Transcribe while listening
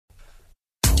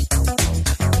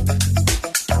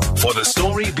For the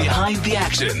story behind the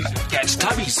action, catch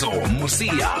Thabiso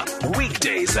Mosia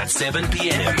weekdays at 7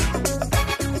 p.m.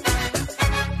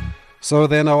 So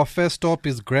then our first stop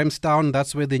is Grahamstown.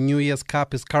 That's where the New Year's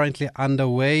Cup is currently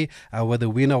underway, where the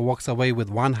winner walks away with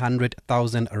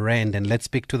 100,000 rand. And let's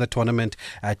speak to the tournament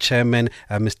chairman,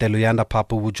 Mr. Luyanda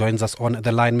Papu, who joins us on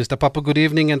the line. Mr. Papu, good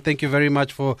evening, and thank you very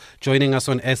much for joining us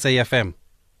on SAFM.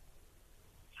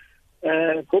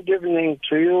 Good evening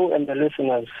to you and the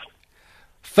listeners.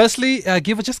 Firstly,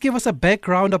 give us a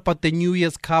background about the New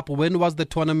Year's Cup. When was the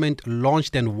tournament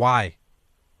launched and why?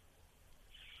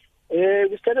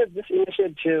 We started this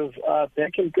initiative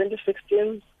back in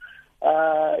 2016.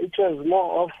 It was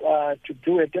more of to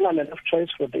do a tournament of choice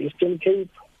for the Eastern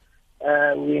Cape.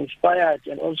 We inspired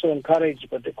and also encouraged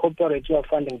by the corporate who are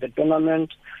funding the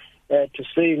tournament to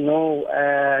say no,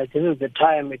 this is the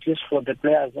time, at least for the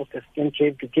players of the Eastern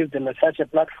Cape, to give them such a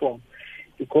platform,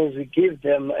 because we give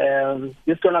them,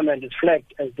 this tournament is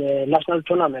flagged as the national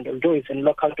tournament, although it's a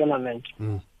local tournament.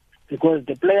 Because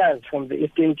the players from the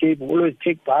Eastern Cape will always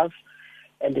take bus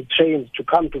and the trains to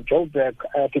come to Joburg,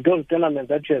 to those tournaments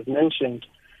that you have mentioned.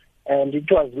 And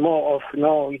it was more of,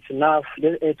 no, it's enough.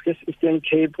 This Eastern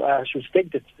Cape should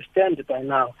take the stand by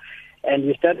now. And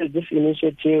we started this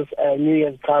initiative, New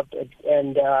Year's Cup,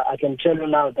 and I can tell you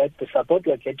now that the support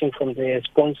we're getting from the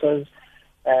sponsors,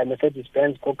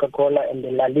 Mercedes-Benz, Coca-Cola, and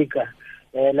the La Liga.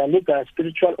 La Liga are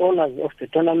spiritual owners of the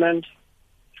tournament,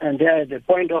 and they are at the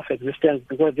point of existence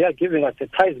because they are giving us the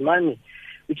prize money,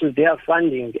 which is their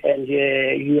funding. And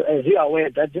as you are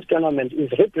aware, that this tournament is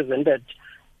represented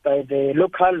by the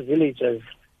local villages,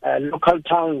 local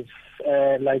towns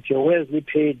like your Wesley,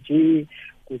 Pedi,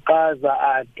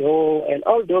 Kukaza, Ado, and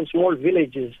all those small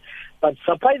villages. But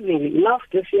surprisingly enough,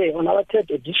 this year on our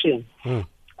third edition,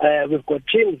 we've got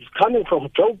teams coming from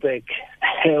Joburg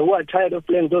who are tired of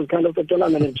playing those kind of a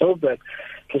tournament in Joburg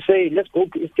to say, let's go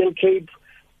to Eastern Cape.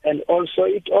 And also,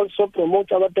 it also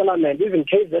promotes our tournament, even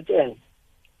KZN,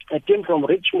 a team from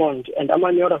Richmond and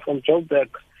Amaniora from Joburg.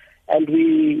 And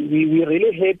we're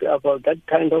really happy about that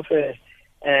kind of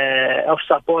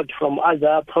support from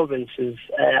other provinces.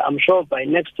 I'm sure by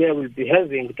next year we'll be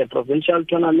having the provincial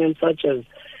tournaments, such as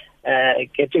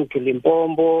getting to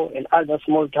Limpopo and other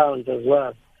small towns as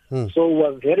well. So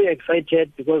we're very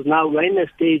excited because now we're in a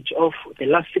stage of the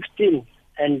last 16.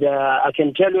 And I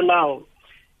can tell you now,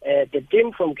 the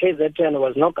team from KZN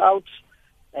was knocked out.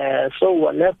 So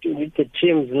we're left with the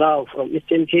teams now from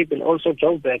Eastern Cape and also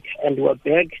Joburg. And we're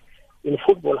back in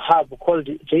football hub called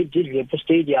J.D. Lepo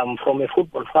Stadium from a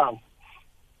football farm.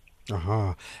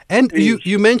 And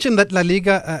you mentioned that La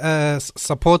Liga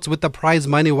supports with the prize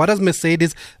money. What does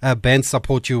Mercedes-Benz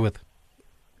support you with?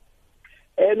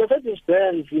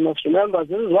 Mercedes-Benz, you must remember,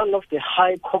 this is one of the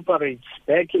high corporates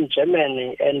back in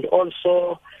Germany, and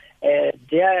also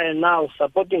they are now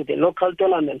supporting the local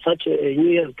tournament, such a New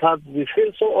Year's Cup. We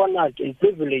feel so honored and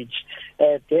privileged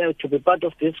there to be part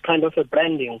of this kind of a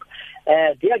branding.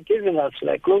 They are giving us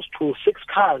like close to 6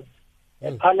 cars,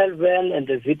 a panel van and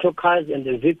the Vito cars and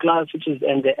the V-Class,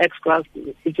 and the X-Class,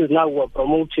 which is now we're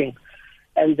promoting.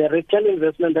 And the return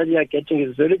investment that we are getting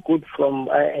is very good from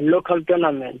a local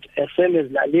tournament, same as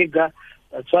La Liga.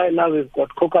 That's why now we've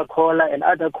got Coca-Cola and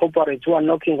other corporates who are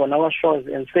knocking on our shores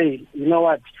and say, you know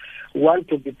what, we want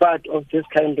to be part of this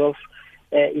kind of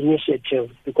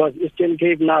initiative, because Eastern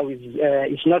Cape now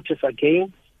is not just a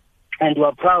game. And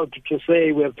we're proud to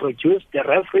say we have produced the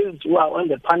referees who are on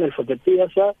the panel for the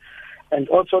PSL, and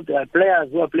also the players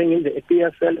who are playing in the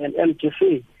PSL and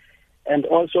MTC. And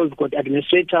also we've got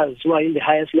administrators who are in the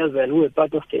highest level who are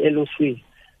part of the LOC.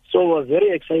 So we're very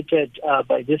excited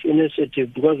by this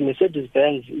initiative because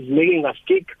Mercedes-Benz is making us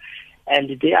stick, and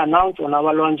they announced on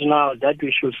our launch now that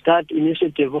we should start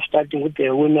initiative of starting with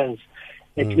the women's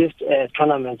at least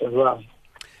tournament as well.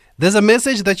 There's a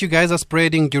message that you guys are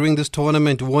spreading during this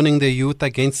tournament, warning the youth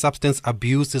against substance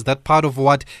abuse. Is that part of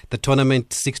what the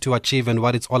tournament seeks to achieve and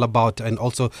what it's all about, and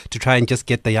also to try and just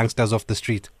get the youngsters off the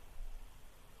street?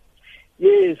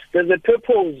 Yes, there's a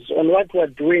purpose on what we're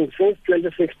doing since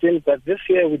 2016, but this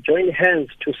year we join hands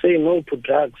to say no to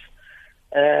drugs.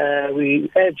 We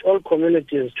urge all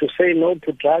communities to say no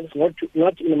to drugs,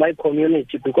 not in my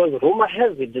community, because rumor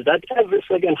has it that every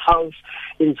second house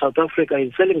in South Africa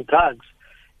is selling drugs.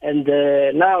 And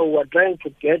now we're trying to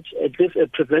get at least a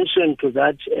prevention to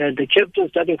that. The captain,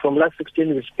 starting from last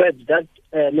 16, we spread that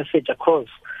message across.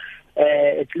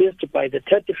 At least by the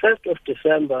 31st of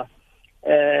December,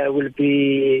 will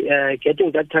be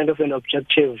getting that kind of an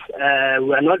objective.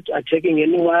 We are not attacking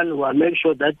anyone. We are making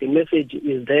sure that the message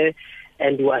is there,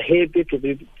 and we are happy to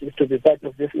be part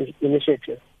of this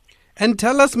initiative. And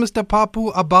tell us, Mr.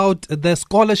 Papu, about the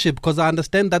scholarship, because I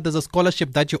understand that there's a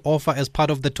scholarship that you offer as part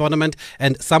of the tournament,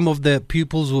 and some of the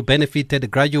pupils who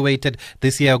benefited, graduated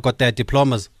this year, got their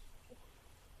diplomas.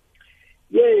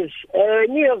 Yes,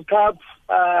 New Year's Cup,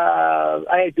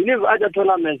 I believe other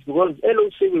tournaments, because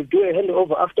LOC will do a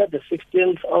handover after the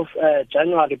 16th of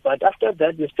January, but after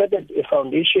that we started a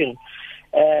foundation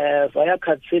via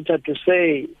Katsita to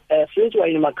say, since we're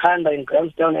in Makhanda, in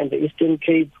Grahamstown and the Eastern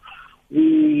Cape,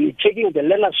 we taking the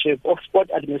learnership of sport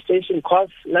administration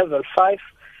course level 5,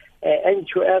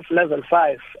 NQF level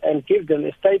 5, and give them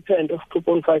a stipend of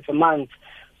 2.5 a month,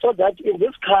 so that in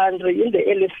this country, in the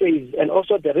early phase, and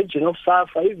also the region of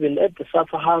SAFA, even at the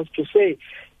SAFA house, to say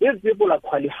these people are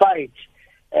qualified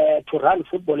to run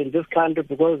football in this country,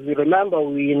 because we remember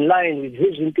we're in line with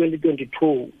Vision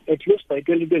 2022. At least by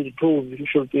 2022, we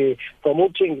should be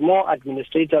promoting more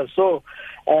administrators. So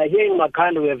here in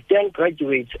Makhanda, we have 10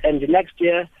 graduates, and the next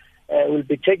year we'll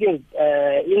be taking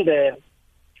in a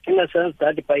sense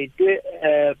that by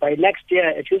next year,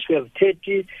 at least we have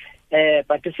 30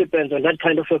 participants on that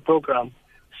kind of a program.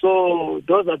 So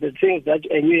those are the things that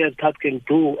a New Year's Cup can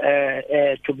do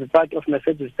to be part of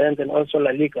Mercedes-Benz and also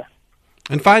La Liga.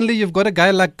 And finally, you've got a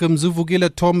guy like Mzuvukile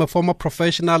Tom, a former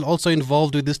professional, also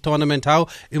involved with this tournament. How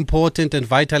important and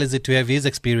vital is it to have his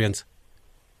experience?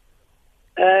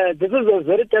 This is a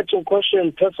very touching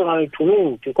question personally to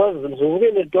me, because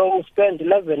Mzuvukile Tom spent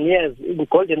 11 years in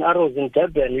Golden Arrows in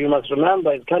Durban. You must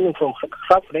remember, he's coming from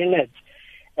Graf Reinet.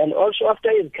 And also after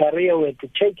his career, we had to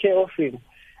take care of him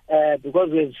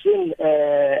because we've seen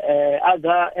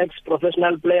other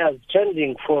ex-professional players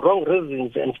changing for wrong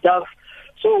reasons and stuff.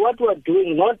 So what we're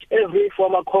doing, not every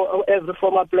former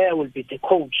player will be the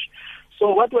coach. So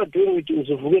what we're doing with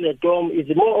Mzuvukile Tom is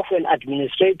more of an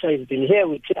administrator. He's been here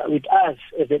with us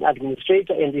as an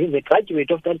administrator, and he's a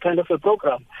graduate of that kind of a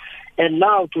program. And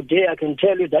now today I can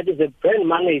tell you that is a brand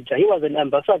manager. He was an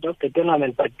ambassador of the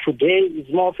tournament, but today he's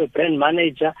more of a brand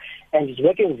manager, and he's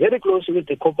working very closely with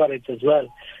the corporates as well.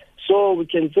 So we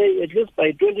can say at least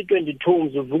by 2022,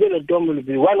 Mzuvukile Tom will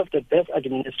be one of the best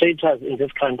administrators in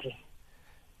this country.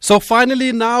 So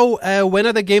finally now, when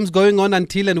are the games going on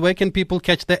until, and where can people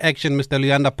catch the action, Mr.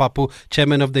 Luyanda Papu,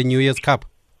 Chairman of the New Year's Cup?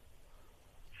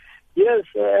 Yes,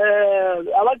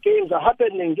 our games are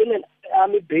happening in an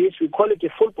army base. We call it a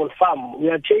football farm. We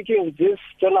are taking this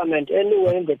tournament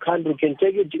anywhere in the country. We can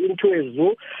take it into a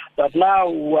zoo, but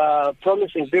now we are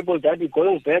promising people that we're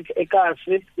going back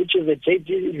Ekasi, which is a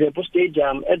JG Lepo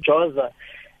Stadium at Joza,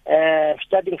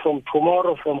 starting from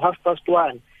tomorrow from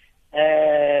 1:30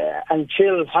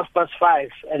 until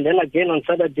 5:30, and then again on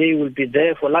Saturday we'll be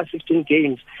there for last 16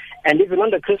 games, and even on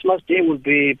the Christmas Day we'll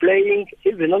be playing.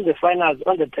 Even on the finals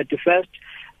on the 31st,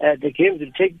 the games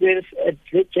will take place at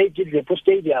JG Lepo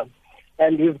Stadium,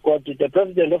 and we've got the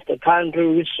president of the country,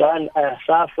 which ran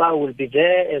SAFA, will be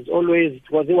there as always,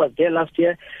 because he was there last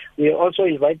year. We also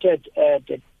invited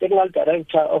the technical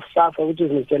director of SAFA, which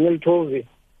is Mr. Neil Tovi,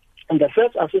 and the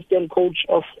first assistant coach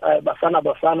of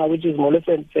Bafana, which is Molefe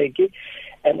Ntseki,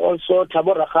 and also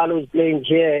Thabo Rakhalo is playing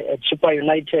here at Chippa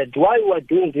United. Why we are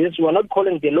doing this? We are not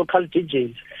calling the local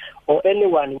DJs or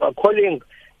anyone. We are calling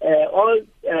all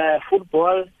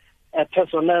football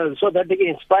personnel, so that they can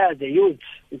inspire the youth,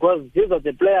 because these are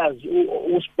the players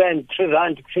who spend 3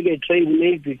 rand to take a train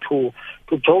maybe to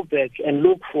Joburg and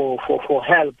look for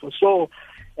help. So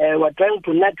we're trying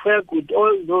to network with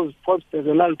all those sports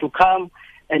personnel to come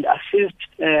and assist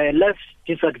less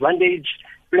disadvantaged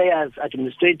players,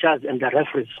 administrators, and the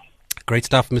referees. Great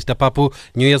stuff, Mr. Papu,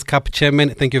 New Year's Cup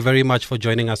Chairman. Thank you very much for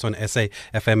joining us on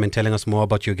SAFM and telling us more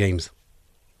about your games.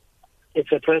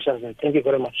 It's a pleasure, man. Thank you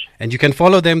very much. And you can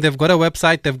follow them. They've got a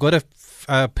website. They've got a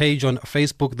page on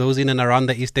Facebook, those in and around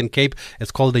the Eastern Cape.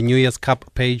 It's called the New Year's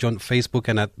Cup page on Facebook,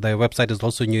 and their website is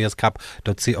also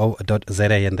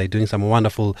newyearscup.co.za, and they're doing some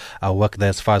wonderful work there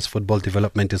as far as football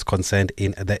development is concerned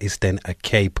in the Eastern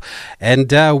Cape.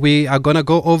 And we are going to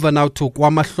go over now to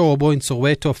KwaMahlobo in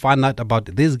Soweto, find out about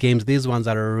these games. These ones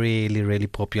are really, really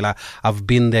popular. I've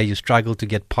been there. You struggle to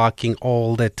get parking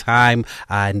all the time,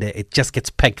 and it just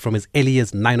gets packed from as early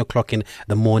as 9 o'clock in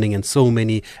the morning, and so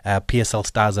many PSL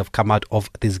stars have come out of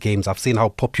these games. I've seen how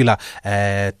popular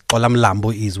Olam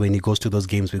Lambo is when he goes to those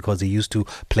games, because he used to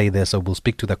play there. So we'll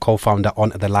speak to the co-founder on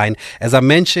the line. As I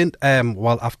mentioned,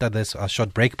 after this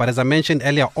short break, but as I mentioned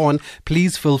earlier on,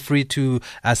 please feel free to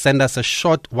send us a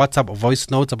short WhatsApp voice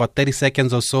note, about 30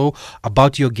 seconds or so,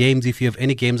 about your games. If you have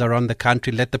any games around the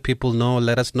country, let the people know.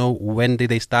 Let us know when did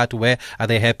they start, where are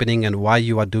they happening, and why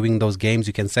you are doing those games.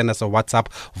 You can send us a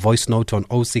WhatsApp voice note on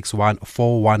 061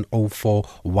 4104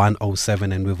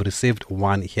 107, and we've received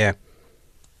one here.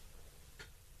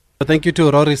 Thank you to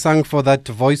Rory Sang for that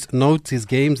voice note.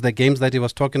 The games that he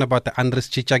was talking about, the Andries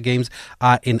Chicha games,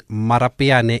 are in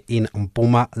Marapiane in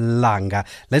Mpumalanga.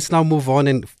 Let's now move on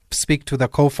and speak to the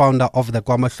co-founder of the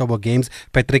KwaMahlobo Games.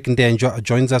 Patrick Ndenjwa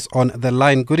joins us on the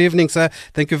line. Good evening, sir.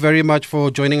 Thank you very much for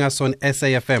joining us on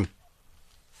SAFM.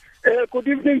 Good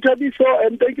evening, Tabiso,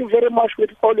 and thank you very much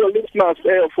with all your listeners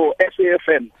for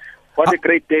SAFM. What a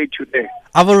great day today.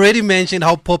 I've already mentioned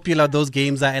how popular those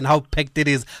games are and how packed it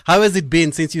is. How has it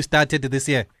been since you started this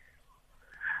year?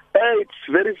 It's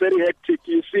very, very hectic.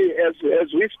 You see,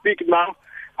 as we speak now,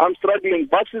 I'm struggling.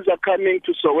 Buses are coming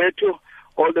to Soweto,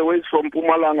 all the way from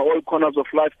Mpumalanga, all corners of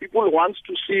life. People want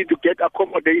to get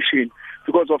accommodation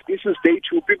because of this is day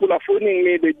 2. People are phoning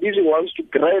me. They busy wants to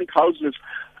rent houses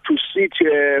to sit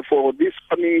for this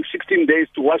coming 16 days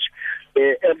to watch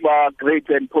ever great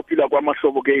and popular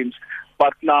KwaMahlobo Games.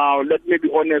 But now, let me be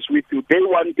honest with you. Day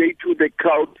 1, day 2, the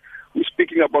crowd, we're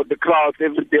speaking about the crowd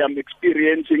every day. I'm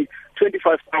experiencing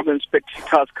 25,000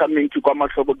 spectators coming to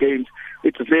KwaMahlobo Games.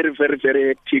 It's very, very, very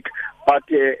hectic. But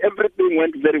everything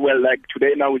went very well. Like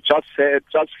today now, we just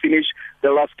finished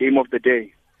the last game of the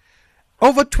day.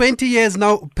 Over 20 years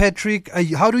now, Patrick,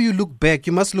 how do you look back?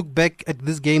 You must look back at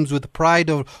these games with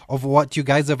pride of what you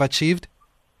guys have achieved.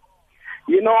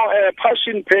 You know,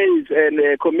 passion pays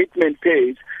and commitment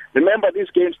pays. Remember, this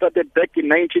game started back in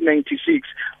 1996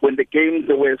 when the games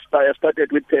were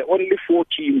started with only 4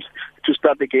 teams to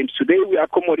start the games. Today, we are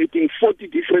accommodating 40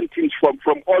 different teams from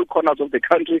all corners of the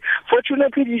country.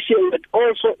 Fortunately, this year, we had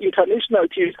also international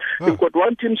teams. We've got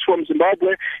 1 team from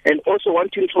Zimbabwe and also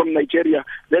 1 team from Nigeria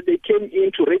that they came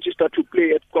in to register to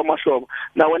play at KwaMahlobo.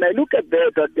 Now, when I look at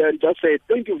that, I just say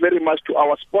thank you very much to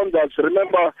our sponsors.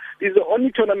 Remember, this is the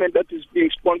only tournament that is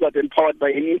being sponsored and powered by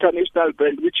an international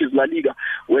brand, which is La Liga.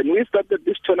 When we started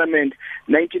this tournament,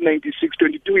 1996,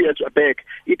 22 years back,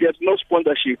 it has no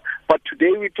sponsorship. But today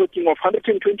we're talking of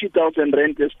 120,000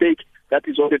 rand a stake that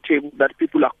is on the table that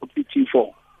people are competing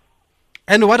for.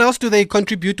 And what else do they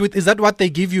contribute with? Is that what they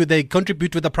give you? They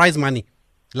contribute with the prize money,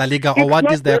 La Liga, or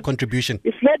what is their contribution?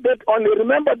 It's not that only.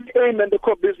 Remember the aim and the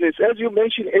core business. As you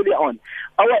mentioned earlier on,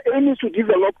 our aim is to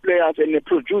develop players and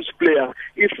produce players.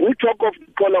 If we talk of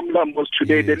the Colum Lambos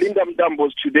today, the Lindam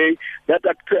Dambos today, that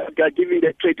are giving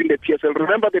the trade in the PSL.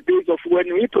 Remember the days of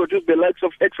when we produced the likes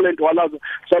of excellent Walazo,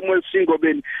 Samuel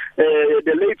Singoben,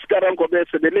 the late Skaran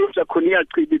Gobese, the late Zakonia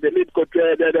Tribi, the late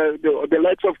the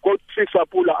likes of Godfrey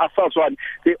Sapula, Asaswan.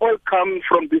 They all come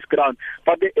from this ground.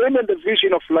 But the aim and the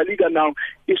vision of La Liga now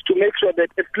is to make sure that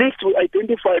at least we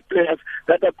identify players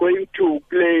that are going to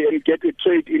play and get a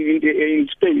trade in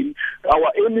Spain.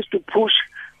 Our aim is to push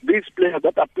these players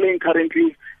that are playing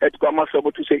currently at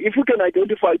KwaMahlobo to say, if we can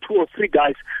identify 2 or 3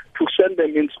 guys to send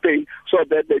them in Spain so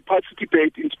that they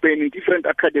participate in Spain in different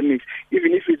academies,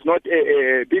 even if it's not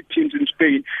big teams in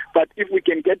Spain, but if we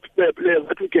can get players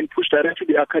that we can push directly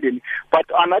to the academy. But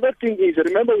another thing is,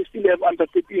 remember, we still have under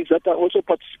 13s that are also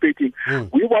participating.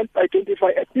 We want to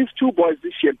identify at least 2 boys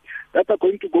this year that are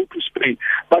going to go to Spain.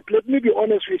 But let me be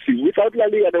honest with you, without La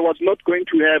Liga, there was not going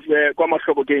to have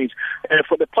KwaMahlobo Games.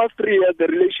 For the past 3 years, the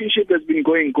relationship has been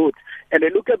going good. And I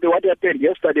look at what happened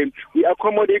yesterday. We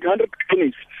accommodate 100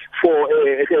 clinics for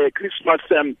Christmas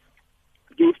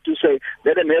gift to say,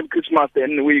 let them have Christmas,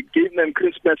 then we give them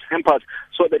Christmas hampers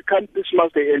so that come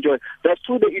Christmas they enjoy. That's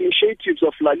through the initiatives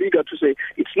of La Liga to say,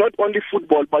 it's not only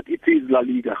football, but it is La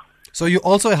Liga. So you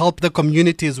also help the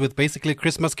communities with basically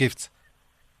Christmas gifts?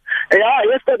 Yeah,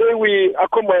 yesterday we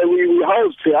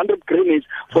housed 100 greenies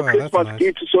for Christmas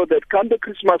gifts so that come the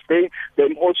Christmas day,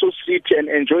 they also sit and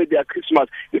enjoy their Christmas.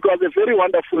 It was a very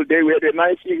wonderful day. We had a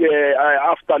nice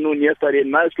afternoon yesterday, a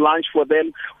nice lunch for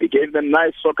them. We gave them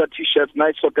nice soccer t-shirts,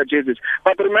 nice soccer jerseys.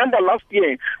 But remember, last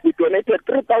year we donated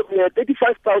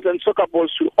 35,000 soccer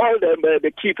balls to all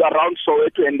the kids around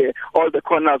Soweto and all the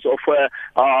corners of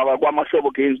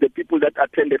KwaMahlobo Games. The people that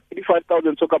attended,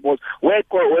 35,000 soccer balls were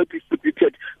well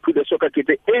distributed to the soccer kids.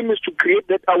 The aim is to create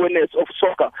that awareness of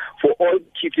soccer for all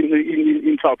kids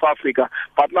in South Africa.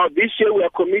 But now this year we are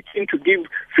committing to give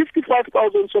 55,000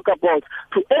 soccer balls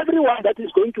to everyone that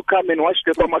is going to come and watch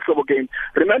the KwaMahlobo game.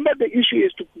 Remember, the issue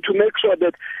is to make sure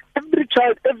that every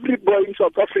child, every boy in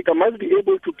South Africa must be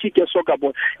able to kick a soccer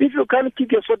ball. If you can't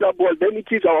kick a soccer ball, then it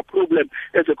is our problem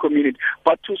as a community.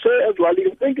 But to say as well,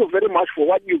 thank you very much for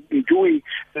what you've been doing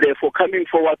there, for coming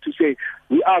forward to say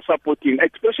we are supporting,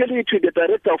 especially to the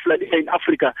director of La Liga in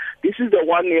Africa. This is the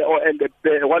one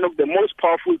one of the most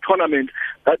powerful tournaments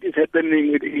that is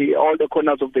happening in all the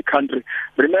corners of the country.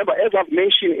 Remember, as I've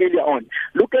mentioned earlier on,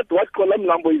 Look at what Colum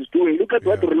Lambo is doing. Look at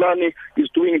what Rulani is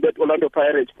doing in that Orlando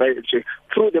Pirates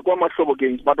through the KwaMahlobo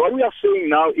games. But what we are saying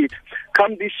now is,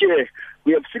 come this year,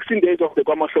 we have 16 days of the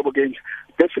KwaMahlobo games.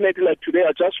 Definitely, like today,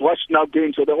 I just watched now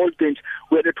games, or the whole games,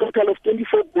 we had a total of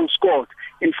 24 goals scored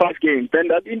in 5 games. Then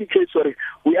that indicates,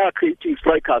 we are creating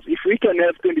strikers. If we can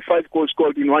have 25 goals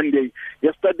scored in one day,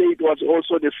 yesterday it was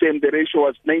also the same. The ratio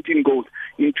was 19 goals.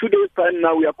 In 2 days' time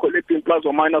now, we are collecting plus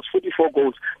or minus 44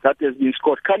 goals that has been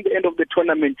scored. Come the end of the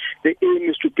tournament, the aim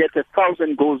is to get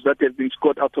 1,000 goals that have been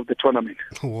scored out of the tournament.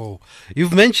 Whoa.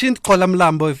 You've mentioned Colum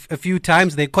Lambo a few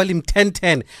times. They call him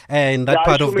 10-10 in that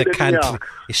part of the country.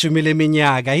 Shumile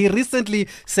Minyaga. He recently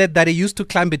said that he used to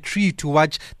climb a tree to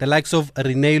watch the likes of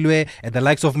Rinelwe and the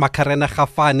likes of Makarena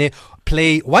Khafane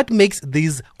play. What makes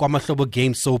these KwaMahlobo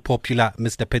games so popular,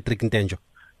 Mr. Patrick Ntenjo?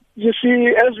 You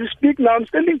see, as we speak now, I'm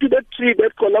standing to that tree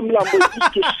that Colum Lambo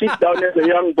used to sit down as a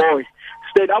young boy.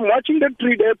 I'm watching the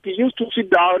tree there. He used to sit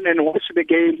down and watch the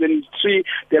games and see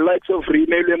the likes of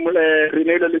Rinelwe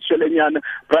Litsuelenyana,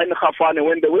 Brian Khafane,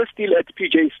 when they were still at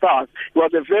PJ Stars. He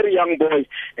was a very young boy.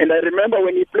 And I remember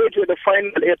when he played with the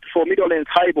final for Midlands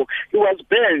Highbo, he was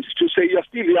benched to say, you're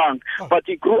still young. But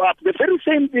he grew up. The very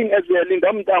same thing as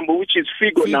Lindam Dambo, which is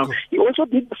Figo now. He also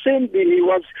did the same thing.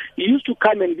 He used to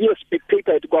come and be a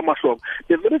spectator at KwaMahlobo.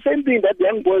 The very same thing that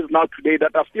young boys now today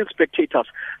that are still spectators,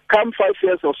 come 5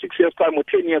 years or 6 years time or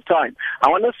 10 years time, I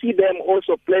want to see them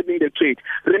also playing the trade.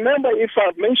 Remember, if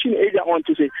I've mentioned earlier on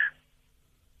to say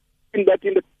that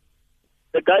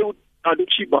the guy who do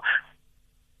cheaper,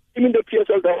 in the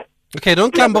PSL. Okay,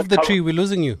 don't climb off the tree. We're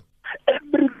losing you.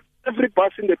 Every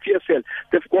bus in the PSL,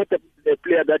 they've got a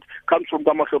player that comes from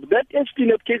KwaMahlobo. That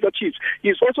Epstein at Kaizer Chiefs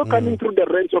is also coming through the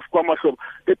ranks of KwaMahlobo.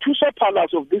 The two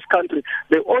Sapalas of this country,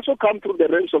 they also come through the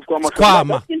ranks of KwaMahlobo.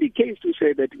 That indicates to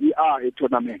say that we are a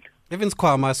tournament. Even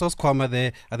Squama, I saw Squama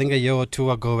there, I think a year or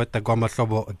two ago at the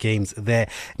KwaMahlobo games there.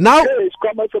 Now,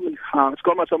 Squama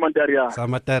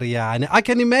Samataria. And I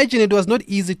can imagine it was not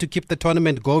easy to keep the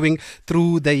tournament going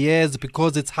through the years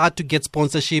because it's hard to get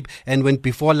sponsorship. And when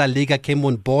before La Liga came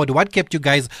on board, what kept you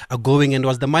guys going, and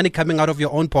was the money coming out of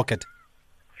your own pocket?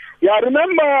 Yeah,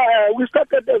 remember, we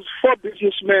started as 4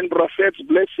 businessmen, Rafet's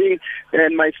Blessing,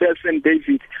 and myself and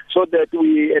David, so that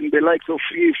we, and the likes of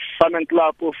Fun and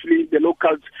Club, of the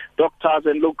local doctors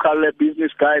and local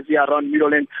business guys here around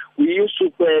Midland, we used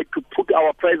to put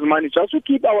our prize money just to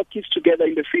keep our kids together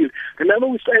in the field. Remember,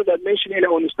 we started, I mentioned earlier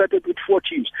on, we started with 4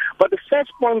 teams. But the first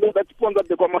sponsor that sponsored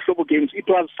the KwaMahlobo games, it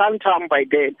was Santam by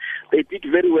then. They did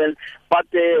very well. But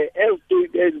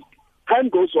as time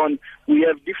goes on, we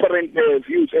have different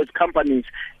views as companies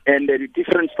and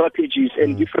different strategies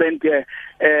and different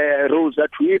roles that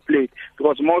we played.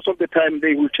 Because most of the time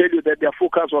they will tell you that their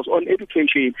focus was on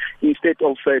education instead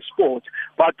of sport.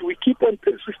 But we keep on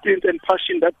persistent and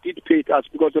passion that did pay us.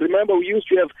 Because remember, we used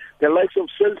to have the likes of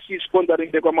Chelsea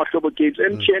sponsoring the KwaMahlobo games,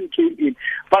 and Chen came in.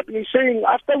 But we're saying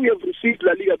after we have received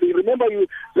La Liga, remember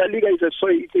La Liga is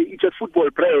it's a football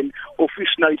brand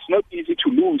official. It's not easy to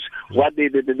lose what the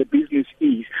business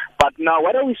is. But now,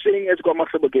 what are we saying as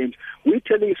KwaMahlobo games? We're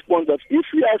telling sponsors, if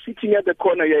we are sitting at the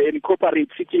corner here and corporate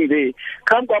sitting there,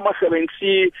 come KwaMahlobo and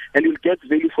see, and you'll get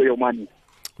value for your money.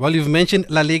 Well, you've mentioned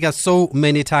La Liga so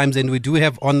many times, and we do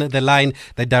have on the line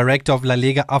the director of La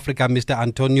Liga Africa, Mr.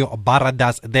 Antonio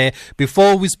Baradas, there.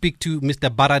 Before we speak to Mr.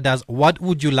 Baradas, what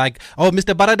would you like? Oh,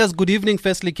 Mr. Baradas, good evening.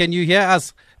 Firstly, can you hear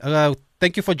us?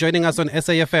 Thank you for joining us on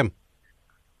SAFM.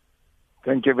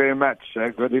 Thank you very much.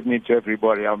 Good evening to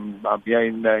everybody. I'm here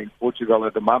in Portugal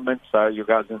at the moment. So you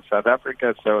guys in South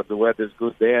Africa, so the weather's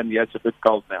good there, and yeah, it's a bit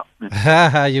cold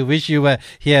now. You wish you were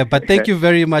here, but thank you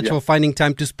very much for finding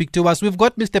time to speak to us. We've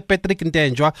got Mr. Patrick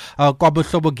Ntenjo,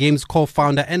 KwaMahlobo Games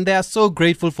co-founder, and they are so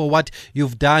grateful for what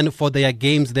you've done for their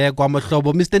games there,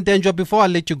 KwaMahlobo. Mr. Ntenjo, before I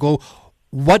let you go,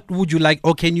 what would you like,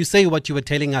 or can you say what you were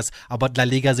telling us about La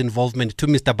Liga's involvement to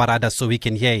Mr. Baradas so we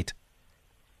can hear it?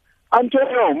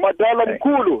 Antonio, Madala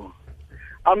Mkulu,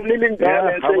 I'm kneeling down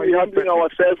and saying we're humbling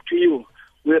ourselves to you.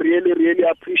 We really, really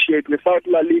appreciate. Without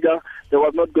La Liga, there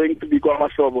was not going to be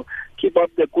KwaMahlobo. Keep up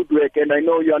the good work, and I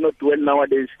know you are not well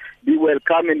nowadays. Be well,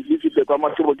 come and visit the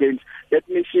KwaMahlobo games. Let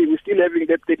me see, we're still having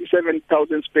that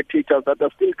 37,000 spectators that are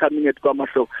still coming at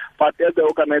KwaMahlobo. But as the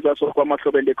organizers of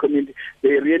KwaMahlobo and the community, they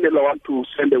really want to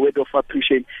send a word of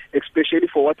appreciation, especially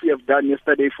for what we have done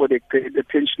yesterday for the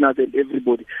pensioners and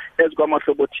everybody. As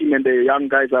KwaMahlobo team and the young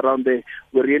guys around there,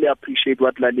 we really appreciate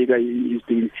what La Liga is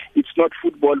doing. It's not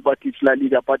football, but it's La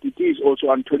Liga. But it is also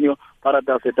Antonio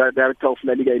Baradas, the director of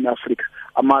La Liga in Africa.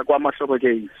 KwaMahlobo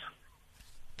games.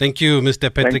 Thank you,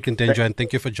 Mr. Patrick Ntenjo, and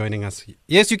thank you for joining us.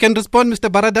 Yes, you can respond, Mr.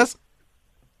 Baradas.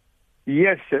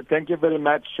 Yes, thank you very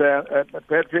much,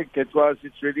 Patrick.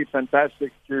 It's really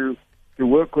fantastic to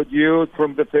work with you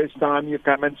from the first time you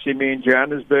come and see me in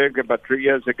Johannesburg about 3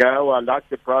 years ago. I like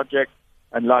the project.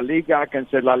 And La Liga, I can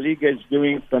say La Liga is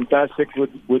doing fantastic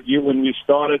with you. When we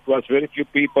started, was very few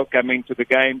people coming to the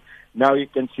game. Now you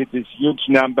can see these huge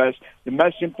numbers. The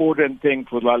most important thing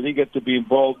for La Liga to be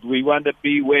involved, we want to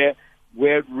be where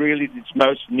really it's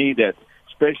most needed,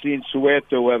 especially in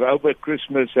Soweto, where over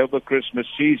Christmas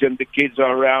season, the kids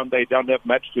are around. They don't have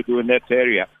much to do in that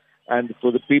area. And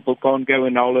for the people who can't go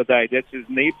on holiday, this is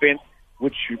an event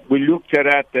which we looked at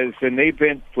as an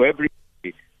event for everybody.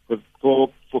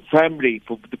 For family,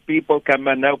 for the people come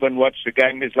and over and watch the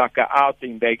game. It's like an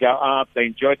outing. They go out, they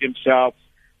enjoy themselves.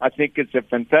 I think it's a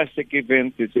fantastic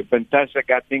event.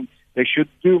 I think they should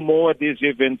do more of these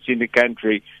events in the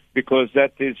country, because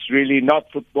that is really not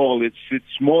football. It's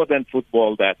more than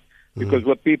football, that. Because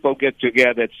when people get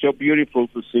together, it's so beautiful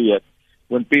to see it.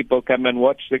 When people come and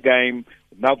watch the game,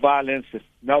 no violence,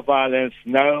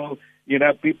 no,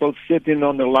 people sitting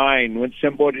on the line. When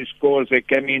somebody scores, they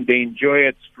come in, they enjoy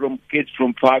it, from kids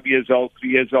from 5 years old, 3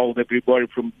 years old, everybody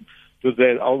to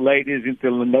the old ladies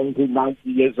until 90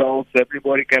 years old.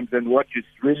 Everybody comes and watches.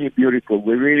 It's really beautiful.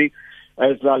 We really,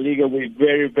 as La Liga, we're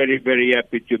very, very, very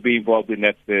happy to be involved in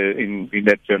that in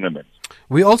that tournament.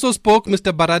 We also spoke,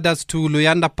 Mr. Baradas, to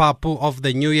Luyanda Papu of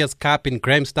the New Year's Cup in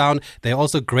Grahamstown. They're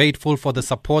also grateful for the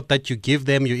support that you give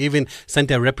them. You even sent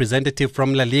a representative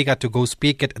from La Liga to go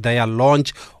speak at their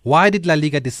launch. Why did La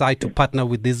Liga decide to partner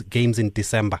with these games in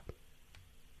December?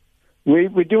 We're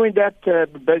doing that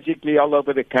basically all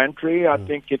over the country. I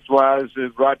think it was,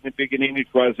 right in the beginning, it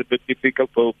was a bit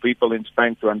difficult for people in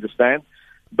Spain to understand.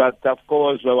 But, of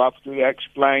course, we'll have to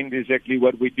explain exactly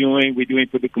what we're doing. We're doing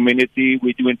for the community.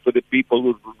 We're doing for the people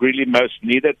who really most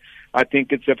need it. I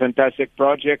think it's a fantastic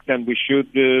project, and we should,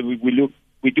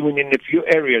 we're doing in a few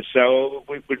areas. So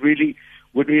we're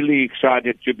really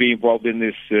excited to be involved in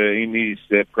these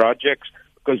projects,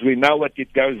 because we know that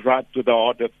it goes right to the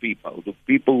heart of people, the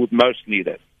people who most need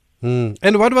it.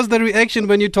 And what was the reaction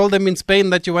when you told them in Spain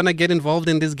that you want to get involved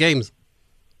in these games?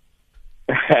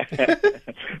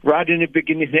 Right in the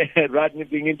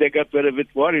beginning, they got a bit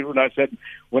worried when I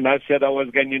said I was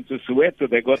going into Soweto.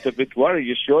 They got a bit worried.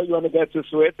 You sure you want to go to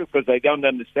Soweto? Because they don't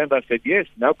understand. I said, yes,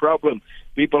 no problem.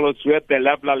 People of Soweto, they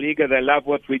love La Liga. They love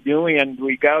what we're doing, and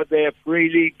we go there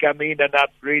freely, come in and out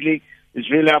freely. It's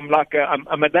really,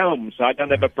 I'm a dome, so I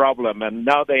don't have a problem. And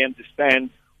now they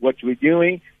understand what we're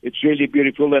doing. It's really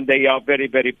beautiful, and they are very,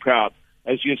 very proud.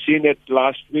 As you've seen it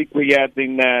last week, we had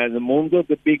in the Mundo,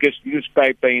 the biggest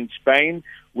newspaper in Spain.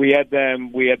 We had a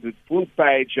full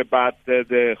page about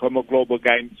the Homo Global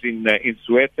Games in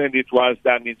Soweto, and it was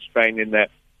done in Spain in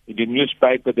the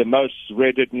newspaper, the most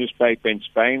read newspaper in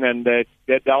Spain, and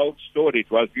that whole story.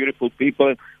 It was beautiful.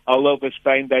 People all over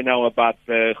Spain, they know about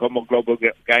Homo Global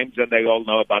Games, and they all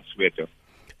know about Soweto.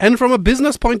 And from a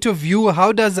business point of view,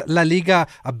 how does La Liga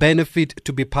benefit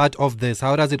to be part of this?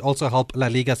 How does it also help La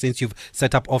Liga, since you've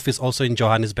set up office also in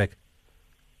Johannesburg?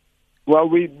 Well,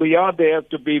 we are there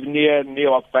to be near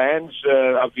our fans.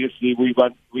 Obviously,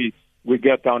 we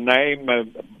get our name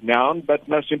known, but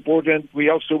most important,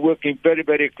 we're also working very,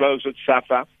 very close with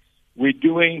SAFA. We're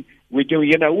doing,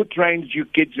 who trains you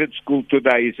kids at school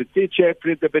today? Is a teacher, a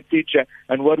principal teacher.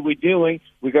 And what we're doing,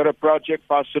 we got a project,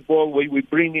 Possible, where we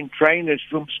bring in trainers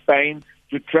from Spain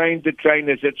to train the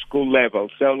trainers at school level.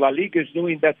 So La Liga is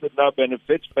doing that with no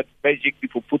benefits, but basically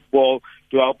for football,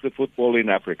 to help the football in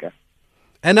Africa.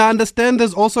 And I understand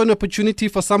there's also an opportunity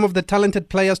for some of the talented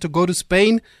players to go to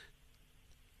Spain.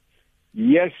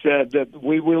 Yes,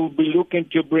 we will be looking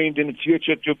to bring in the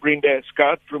future the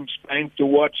scout from Spain to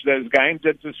watch those games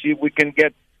and to see if we can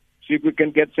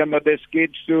get some of these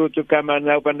kids to come and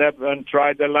open up and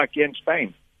try their luck in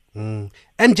Spain.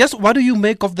 And just what do you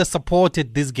make of the support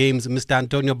at these games, Mr.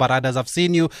 Antonio Baradas? I've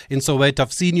seen you in Soweto,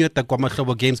 I've seen you at the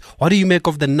KwaMahlobo games. What do you make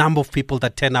of the number of people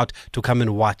that turn out to come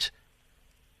and watch?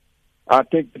 I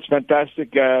think it's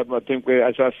fantastic. I think,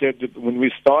 as I said, when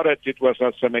we started, it was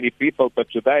not so many people. But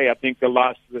today, I think the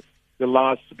last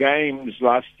games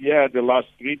last year, the last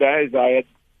 3 days, I had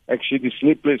actually the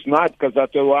sleepless night because I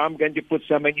thought, well, I'm going to put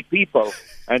so many people.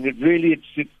 And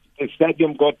the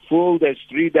stadium got full. There's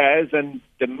 3 days. And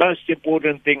the most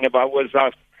important thing about was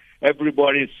asked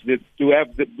everybody is to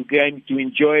have the game, to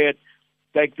enjoy it,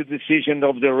 take the decision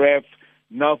of the ref.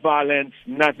 No violence,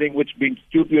 nothing, which been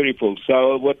too beautiful.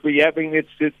 So what we're having,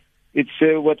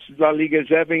 what La Liga is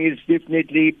having is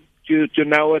definitely to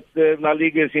know what La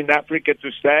Liga is in Africa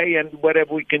to stay, and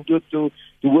whatever we can do to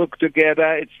work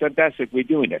together, it's fantastic. We're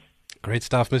doing it. Great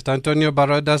stuff, Mr. Antonio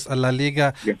Barradas, La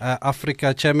Liga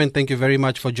Africa Chairman. Thank you very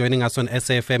much for joining us on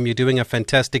SAFM. You're doing a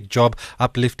fantastic job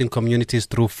uplifting communities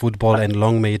through football, and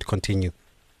long may it continue.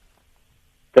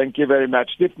 Thank you very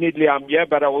much. Definitely I'm here,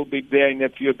 but I will be there in a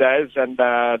few days, and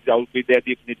I will be there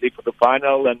definitely for the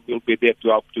final, and we'll be there to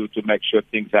help to make sure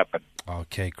things happen.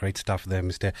 Okay, great stuff there,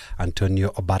 Mr. Antonio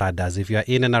Barradas. If you're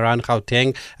in and around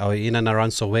Gauteng or in and around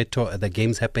Soweto, the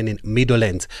games happen in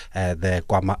Meadowlands, the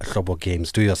Kwama Hlobo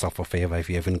games. Do yourself a favor if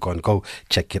you haven't gone, go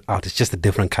check it out. It's just a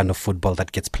different kind of football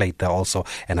that gets played there also,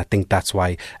 and I think that's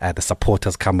why the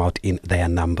supporters come out in their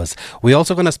numbers. We're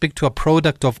also going to speak to a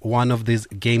product of one of these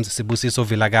games, Sibusiso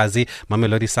Vilakazi,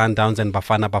 Mamelodi Sundowns and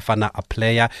Bafana, a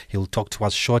player. He'll talk to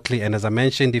us shortly. And as I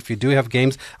mentioned, if you do have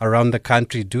games around the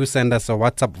country, do send us a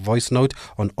WhatsApp voice note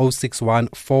on 061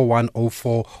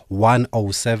 4104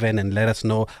 107 and let us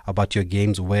know about your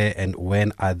games, where and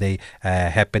when are they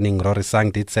happening. Rory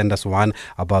Sang did send us one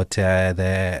about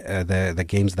the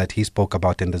games that he spoke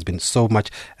about, and there's been so much,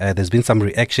 there's been some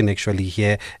reaction actually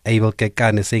here. Abel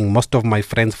Kekane saying, most of my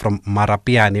friends from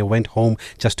Marapiane went home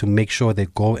just to make sure they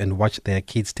go and watch their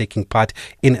kids taking part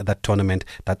in the tournament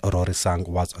that Rory Sang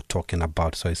was talking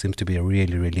about. So it seems to be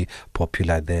really, really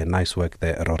popular there. Nice work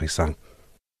there, Rory Sang.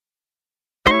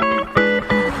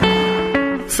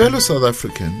 Fellow South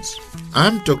Africans,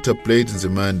 I'm Dr. Blade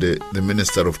Nzimande, the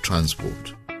Minister of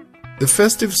Transport. The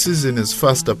festive season is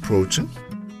fast approaching.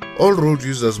 All road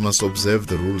users must observe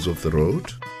the rules of the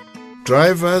road.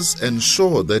 Drivers,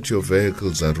 ensure that your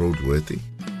vehicles are roadworthy.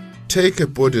 Take a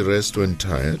body rest when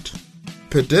tired.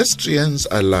 Pedestrians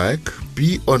alike,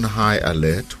 be on high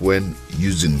alert when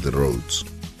using the roads.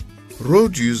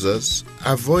 Road users,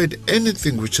 avoid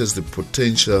anything which has the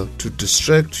potential to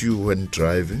distract you when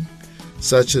driving,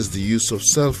 such as the use of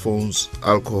cell phones,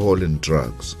 alcohol and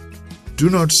drugs. Do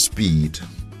not speed.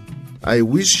 I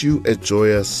wish you a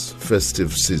joyous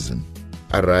festive season.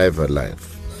 Arrive alive.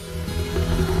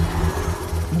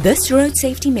 This road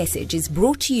safety message is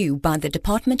brought to you by the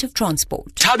Department of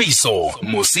Transport. Thabiso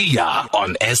Mosia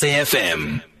on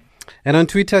SAFM. And on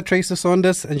Twitter, Tracy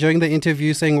Saunders enjoying the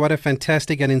interview, saying what a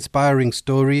fantastic and inspiring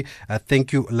story.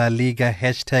 Thank you, La Liga. #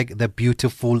 the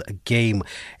beautiful game.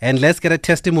 And let's get a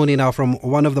testimony now from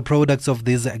one of the products of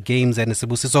these games. And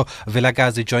Sibusiso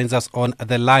Vilakazi joins us on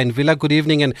the line. Vila, good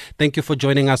evening, and thank you for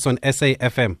joining us on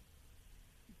SAFM.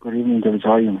 Good evening, David.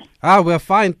 How are you? We're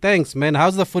fine, thanks, man.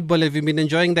 How's the football? Have you been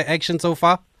enjoying the action so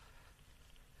far?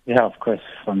 Yeah, of course.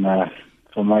 From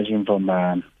watching from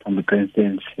the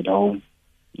grandstands at home.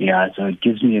 Yeah, so it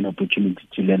gives me an opportunity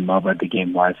to learn more about the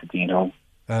game while sitting at home.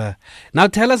 Now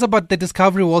tell us about the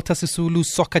Discovery Walter Sisulu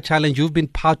Soccer Challenge. You've been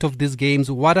part of these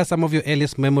games. What are some of your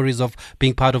earliest memories of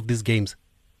being part of these games?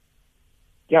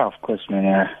 Yeah, of course,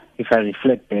 man. If I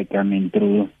reflect back,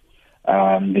 through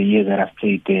the years that I've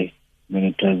played there,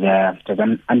 it was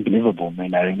unbelievable,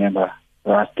 man. I remember I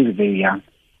was still very young,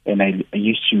 and I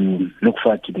used to look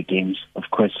forward to the games. Of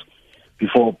course,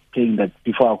 before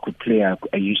I could play,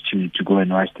 I used to go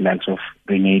and watch the likes of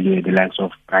Renelio, the likes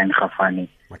of Brian Khafani.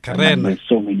 Macarena.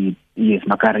 So many, yes,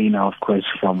 Macarena, of course,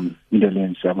 from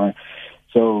Meadowlands.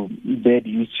 So that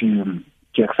used to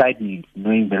excite me,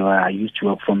 knowing that I used to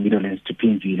work from Meadowlands to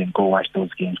Plainville and go watch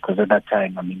those games, because at that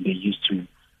time, they used to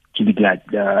be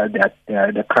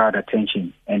the crowd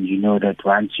attention, and you know that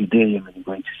once you're there, you're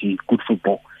going to see good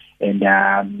football.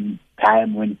 And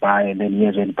time went by, and then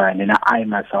years went by, and then I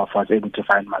myself was able to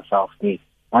find myself there,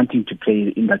 wanting to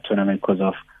play in that tournament because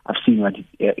I've seen what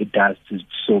it does to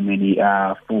so many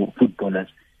footballers.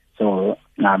 So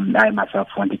I myself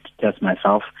wanted to test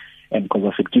myself, and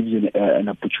because it gives you an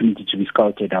opportunity to be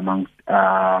scouted among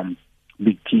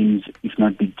big teams, if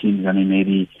not big teams.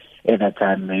 Maybe at that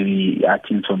time, maybe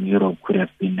teams from Europe could have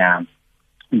been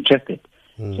interested.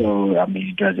 So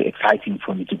it was exciting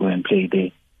for me to go and play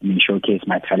there. Showcase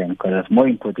my talent, because more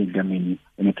importantly, when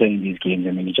you're playing these games,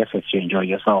 you just have to enjoy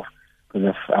yourself,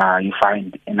 because you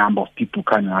find a number of people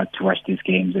coming out to watch these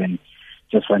games and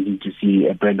just wanting to see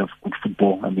a brand of good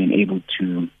football and being able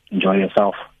to enjoy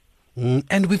yourself.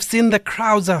 And we've seen the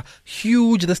crowds are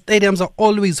huge, the stadiums are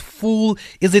always full.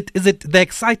 Is it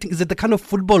the kind of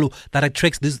football that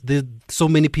attracts so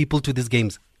many people to these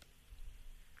games?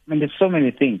 There's so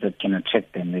many things that can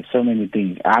attract them. There's so many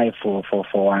things. For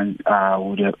one,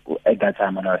 at that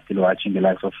time when I was still watching the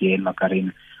likes of Ian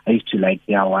Macarena, I used to like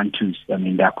their 1-2s.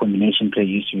 Their combination play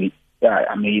used to be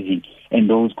amazing, and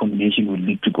those combinations would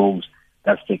lead to goals.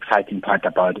 That's the exciting part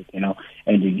about it, And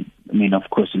of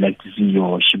course, you like to see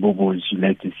your Shibobos, you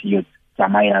like to see your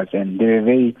Zamayas, and they're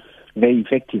very, very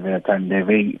effective at the time. They're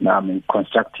very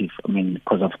constructive.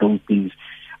 Because of those things,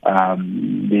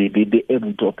 they're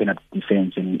able to open up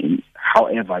defense in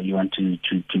however you want to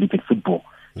look at football.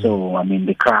 So, I mean,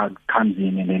 the crowd comes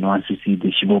in and then wants to see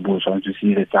the Shibobos, wants to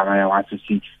see the Tamaya, wants to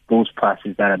see those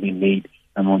passes that have been made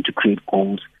and want to create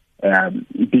goals.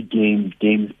 Big games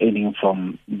ending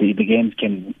from the games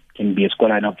can be a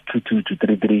scoreline of 2-2 to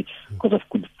 3-3 because of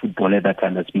good football at that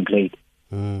time that's been played.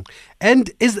 And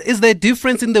is there a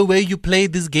difference in the way you play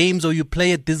these games, or you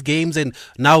play at these games, and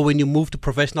now when you move to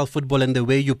professional football and the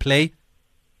way you play?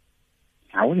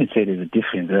 I wouldn't say there's a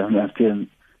difference. I'm still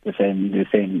the same.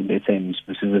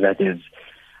 That is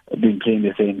been playing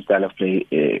the same style of play.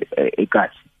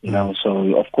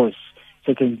 So of course,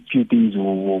 certain few things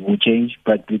will change,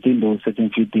 but within those certain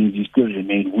few things, you still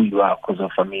remain who you are because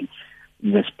of,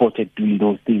 you're spotted doing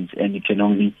those things, and you can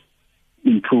only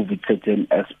improve with certain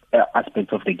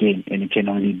aspects of the game, and you can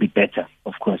only be better,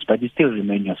 of course. But you still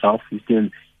remain yourself. You still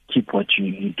keep what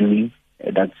you're doing.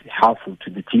 That's helpful to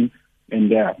the team.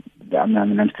 And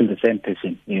I'm still the same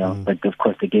person, But of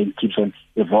course, the game keeps on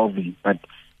evolving. But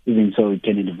even so, it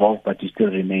can evolve, but you still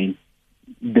remain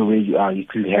the way you are. You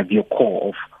still have your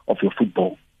core of your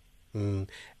football. And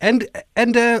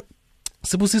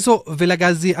Sibusiso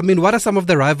Vilakazi, what are some of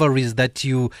the rivalries that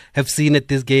you have seen at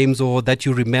these games, or that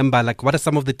you remember? Like, what are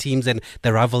some of the teams and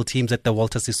the rival teams at the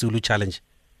Walter Sisulu Challenge?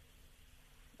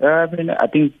 I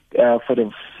think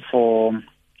for a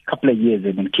couple of years,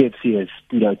 KFC has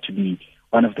stood out to be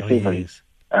one of the favorites.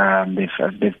 Yes.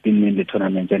 They've been in the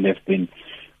tournament, and they've been,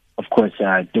 of course,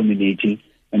 dominating.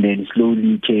 And then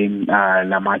slowly came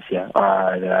La Masia,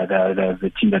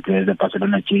 the team that wears the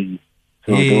Barcelona jersey.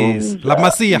 So La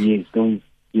Masia.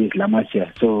 La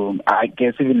Masia. So I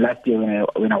guess even last year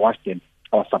when I watched them,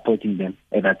 I was supporting them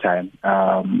at that time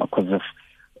because of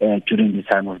during this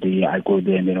time of the year I go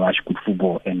there and then watch good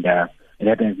football. And it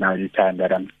happens now this time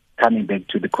that I'm coming back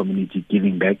to the community,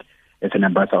 giving back as an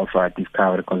ambassador of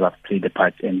Discovery, because I've played the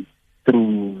part. And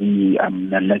through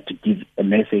I'd like to give a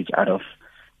message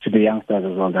to the youngsters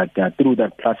as well, that through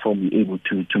that platform you're able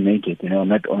to make it.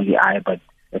 Not only I, but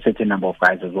a certain number of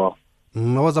guys as well.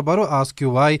 I was about to ask you,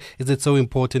 why is it so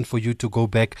important for you to go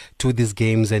back to these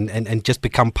games and just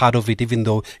become part of it, even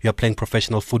though you're playing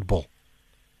professional football?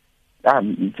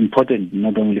 It's important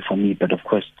not only for me, but of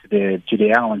course to the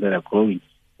young ones that are growing.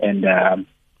 And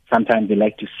sometimes they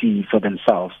like to see for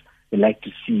themselves. They like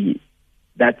to see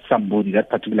that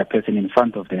particular person in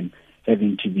front of them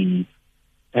having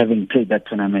played that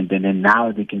tournament, and then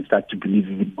now they can start to believe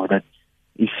even more that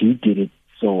if he did it,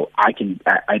 so I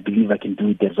believe I can do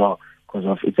it as well.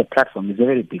 Because it's a platform, it's a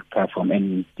very big platform,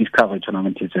 and Discovery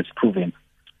Tournament has proven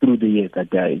through the years that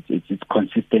it's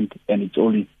consistent, and it's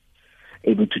only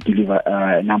able to deliver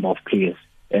a number of players,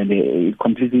 and it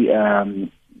completely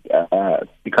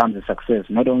becomes a success,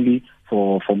 not only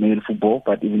for male football,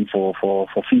 but even for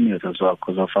females as well.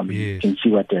 Because you can see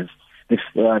what the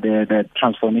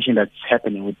transformation that's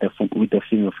happening with the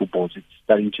female footballs. It's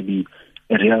starting to be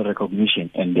a real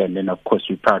recognition, and then of course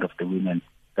we're proud of the women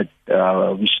that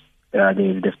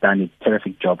they've done a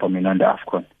terrific job on the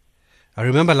AFCON. I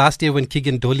remember last year when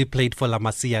Keegan Dolly played for La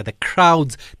Masia, the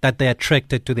crowds that they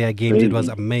attracted to their games, it was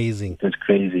amazing. It was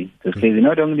crazy.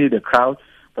 Not only the crowd,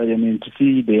 but to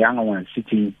see the younger ones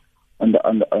sitting on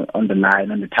the line,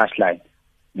 on the touch line,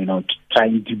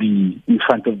 trying to be in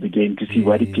front of the game to see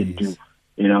what it can do,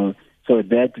 So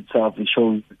that itself, it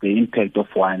shows the impact of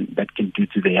one that can do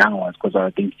to the young ones, because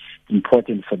I think it's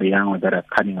important for the young ones that are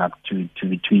coming up to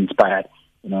be inspired,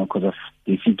 because of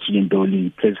they see Keegan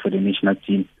Dolly plays for the national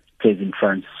team, plays in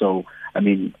France. So,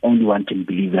 only one can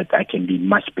believe that I can be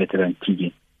much better than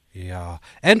Keegan. Yeah.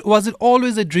 And was it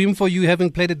always a dream for you, having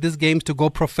played at these games, to go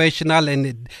professional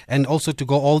and also to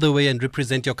go all the way and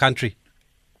represent your country?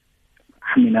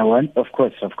 Of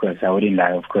course, I wouldn't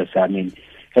lie. Of course, having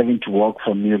to walk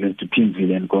from Netherlands to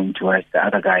Pinville and going to watch the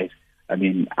other guys,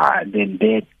 then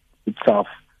that itself,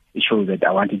 it shows that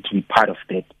I wanted to be part of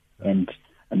that. And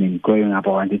growing up, I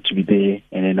wanted to be there.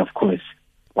 And then, of course,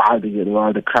 while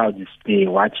the crowd is there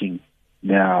watching,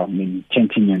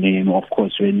 chanting your name, of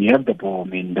course, when you have the ball,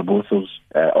 the whistles,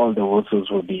 all the whistles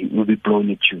will be blown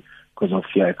at you because of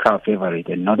your crowd favorite.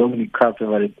 And not only crowd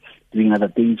favorite doing other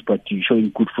things, but you're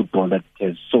showing good football that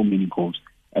has so many goals.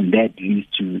 And that leads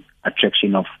to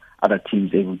attraction of other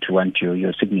teams able to want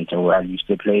your signature while you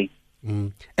still play.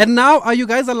 And now, are you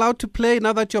guys allowed to play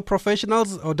now that you're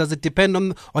professionals, or does it depend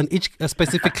on each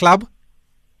specific club?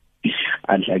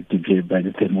 I'd like to play, but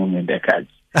at the moment I can't.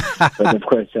 But of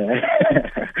course, I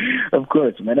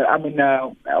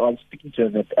was speaking to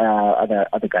the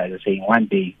other guys are saying one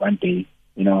day,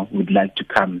 we'd like to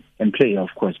come and play, of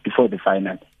course, before the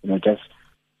final,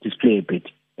 just play a bit,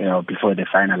 before the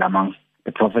final amongst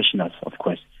the professionals, of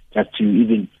course, just to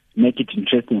even make it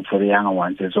interesting for the younger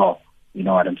ones as well. You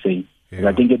know what I'm saying? Yeah.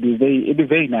 I think it'd be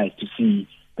very nice to see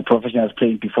the professionals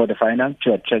playing before the final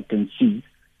to attract and see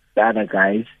the other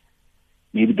guys,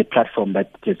 maybe the platform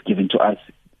that is given to us,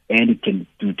 and it can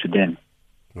do to them.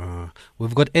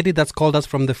 We've got Eddie that's called us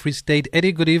from the Free State.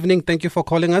 Eddie, good evening. Thank you for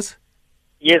calling us.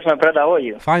 Yes, my brother. How are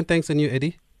you? Fine, thanks. And you,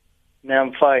 Eddie? No,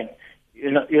 I'm fine.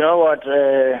 You know what,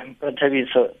 Tabi,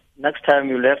 so next time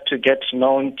you'll have to get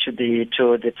known to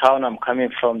the town I'm coming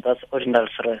from. That's Ordinal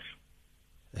Rest.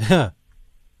 Yeah.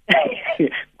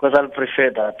 Because I'll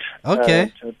prefer that.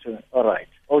 Okay. All right.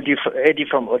 Eddie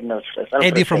from Ordinal Rest.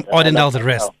 Eddie from Ordinal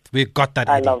Rest. We got that,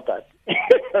 Eddie. I love that.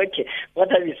 Okay.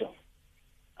 What have you said?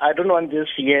 I don't want this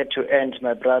year to end,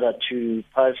 my brother, to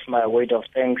pass my word of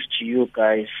thanks to you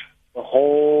guys, the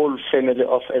whole family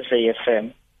of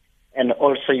SAFM, and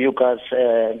also you guys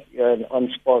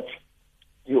on sports.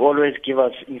 You always give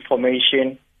us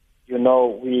information. You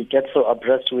know, we get so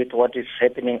abreast with what is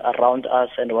happening around us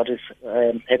and what is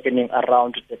happening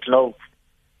around the globe.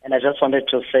 And I just wanted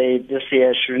to say this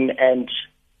year shouldn't end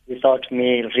without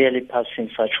me really passing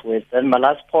such words. And my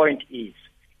last point is,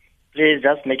 please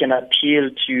just make an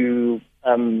appeal to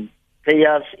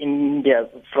players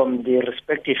from the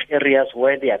respective areas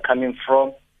where they are coming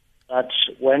from, that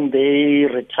when they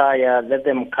retire, let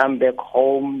them come back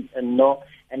home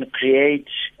and create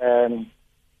a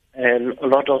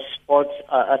lot of sports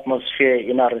atmosphere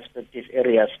in our respective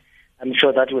areas. I'm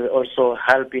sure that will also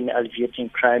help in alleviating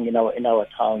crime in our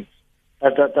towns.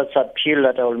 That's an appeal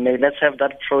that I will make. Let's have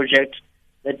that project.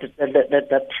 Let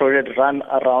that project run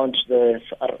around the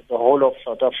whole of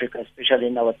South Africa, especially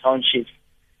in our townships,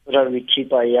 so that we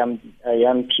keep our young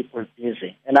people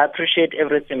busy. And I appreciate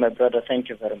everything, my brother. Thank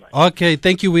you very much. Okay,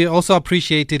 thank you. We also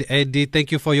appreciate it, Eddie.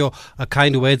 Thank you for your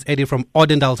kind words, Eddie from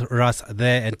Ordendal Ras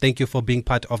there, and thank you for being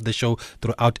part of the show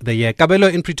throughout the year.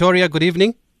 Kabelo in Pretoria, good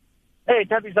evening. Hey,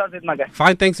 Tabi, how's it, my guy?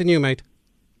 Fine, thanks, and you, mate?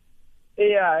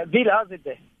 Yeah, Vila, how's it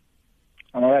there?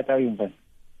 I'm all right. How are you, man?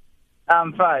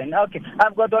 I'm fine. Okay,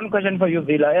 I've got one question for you,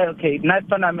 Vila. Okay, nice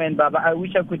tournament, Baba. I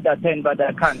wish I could attend, but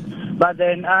I can't. But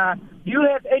then, do you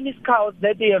have any scouts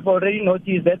that you have already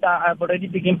noticed that are already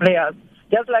picking players?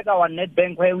 Just like our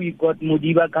Nedbank, where we got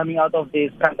Mudiba coming out of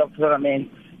this kind of tournament.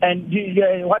 And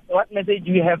what message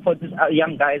do you have for these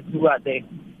young guys who are there?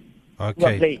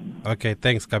 Okay,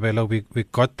 thanks, Kabelo. We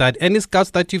got that. Any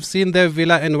scouts that you've seen there,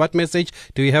 Villa, and what message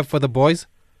do you have for the boys?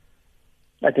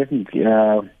 Definitely.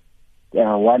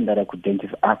 One that I could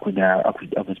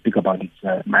speak about is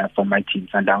from my team,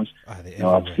 Sundowns.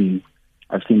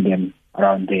 I've seen them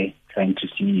around there trying to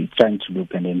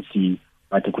look and then see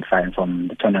what they could find from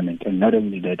the tournament. And not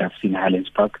only that, I've seen Highlands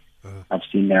Park, I've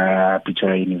seen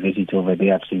Pretoria University over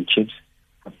there, I've seen Chips,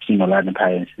 I've seen Orlando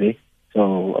Pirates there.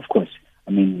 So of course,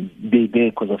 I mean, they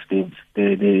because of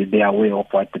they are aware of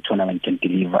what the tournament can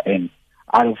deliver. And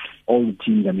out of all the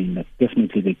teams, I mean,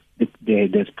 definitely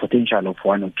there's potential of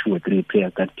 1 or 2 or 3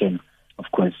 players that can, of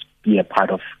course, be a part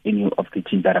of any of the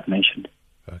teams that I've mentioned.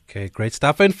 Okay, great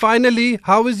stuff. And finally,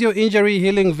 how is your injury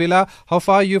healing, Villa? How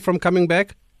far are you from coming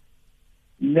back?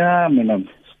 Yeah, I mean, I'm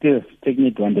still taking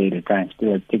it one day at a time.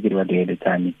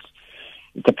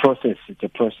 It's a process.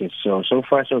 So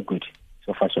far, so good.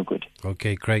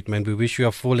 Okay, great, man. We wish you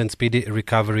a full and speedy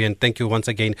recovery, and thank you once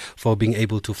again for being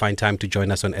able to find time to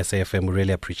join us on SAFM. We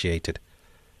really appreciate it.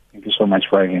 Thank you so much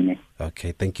for having me.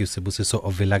 Okay, thank you, Sibusiso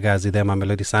of Vilakazi there,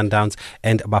 Mamelodi Sundowns,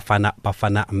 and Bafana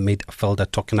midfielder,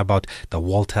 talking about the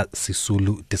Walter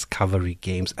Sisulu Discovery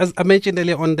Games. As I mentioned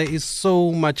earlier on, there is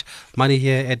so much money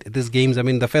here at these games. I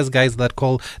mean, the first guys that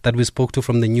we spoke to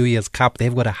from the New Year's Cup,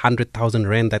 they've got 100,000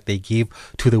 rand that they give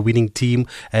to the winning team.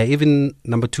 Even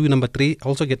number 2, number 3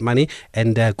 also get money.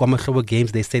 And KwaMahlobo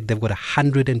Games, they said they've got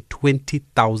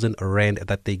 120,000 rand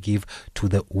that they give to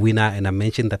the winner. And I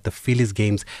mentioned that the Phillies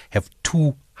Games have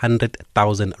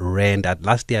 200,000 rand.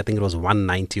 Last year, I think it was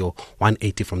 190 or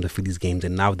 180 from the Phillies Games,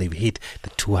 and now they've hit the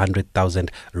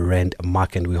 200,000 rand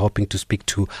mark. And we're hoping to speak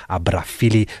to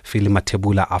Philly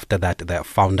Matebula after that, the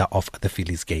founder of the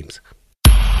Phillies Games.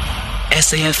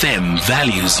 SAFM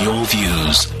values your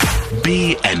views.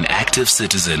 Be an active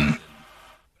citizen.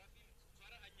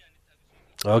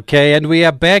 Okay, and we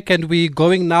are back, and we're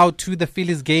going now to the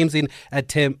Phillies Games in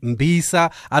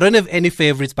Tembisa. I don't have any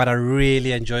favorites, but I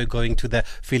really enjoy going to the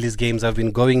Phillies Games. I've been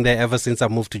going there ever since I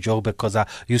moved to Joburg because I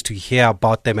used to hear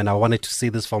about them, and I wanted to see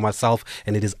this for myself,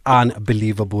 and it is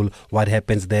unbelievable what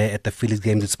happens there at the Phillies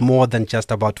Games. It's more than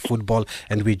just about football,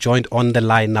 and we're joined on the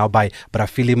line now by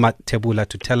Brafili Matebula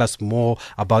to tell us more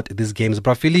about these games.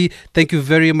 Brafili, thank you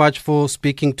very much for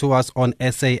speaking to us on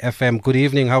SAFM. Good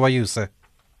evening. How are you, sir?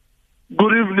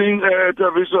 Good evening,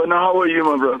 Taviso. Now, how are you,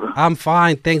 my brother? I'm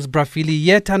fine, thanks, Brafili.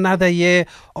 Yet another year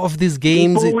of these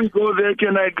games. Before we go there,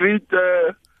 can I greet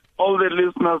all the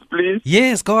listeners, please?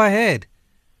 Yes, go ahead.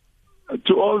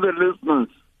 To all the listeners,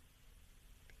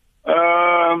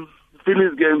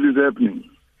 Phillies games is happening.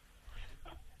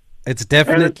 It's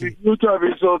definitely. And you,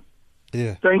 Taviso,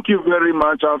 thank you very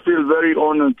much. I feel very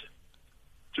honored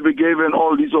to be given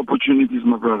all these opportunities,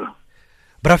 my brother.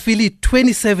 Brafili,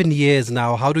 27 years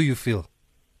now. How do you feel?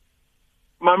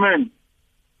 My man,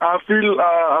 I feel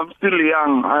I'm still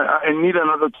young. I need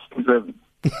another 27.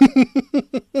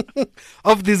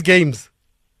 Of these games?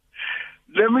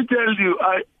 Let me tell you,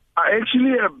 I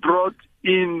actually have brought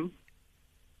in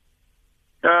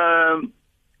the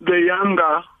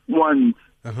younger ones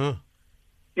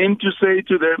in to say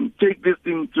to them, take this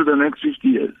thing to the next 50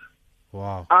 years.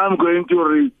 Wow. I'm going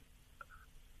to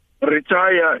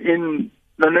retire in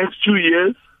the next 2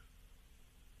 years,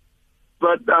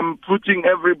 but I'm putting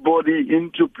everybody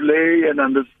into play and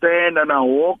understand, and I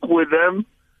walk with them.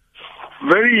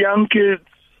 Very young kids,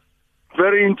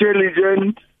 very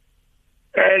intelligent,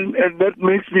 and that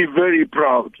makes me very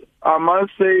proud. I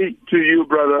must say to you,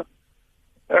 brother,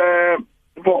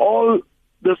 for all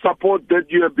the support that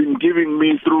you have been giving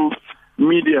me through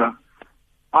media,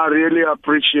 I really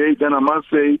appreciate, and I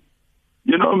must say,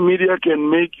 you know, media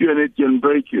can make you and it can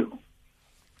break you.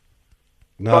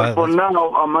 No, but for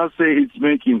now, I must say it's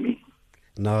making me.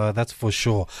 No, that's for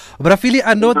sure. But Brafili,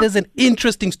 I know there's an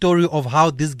interesting story of how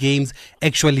these games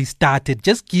actually started.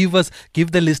 Just give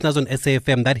the listeners on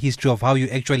SAFM that history of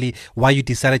why you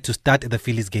decided to start the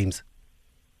Phillies games.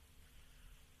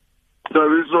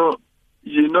 So,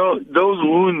 you know, those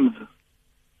wounds,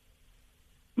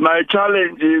 my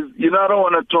challenge is, you know, I don't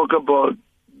want to talk about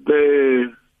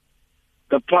the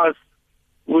past,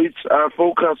 which I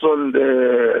focus on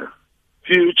the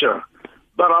future,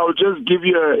 but I'll just give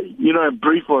you a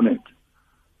brief on it.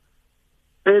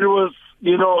 It was,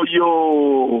 you know,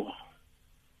 your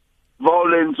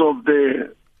violence of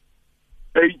the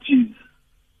 80s,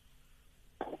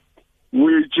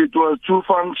 which it was two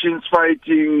factions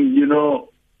fighting, you know,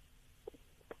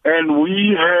 and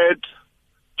we had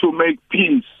to make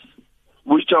peace,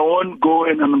 which I won't go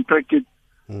and unpack it,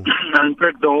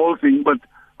 unpack the whole thing, but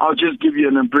I'll just give you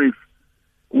a brief,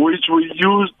 which we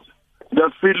used the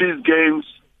Phillies games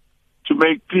to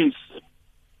make peace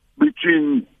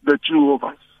between the two of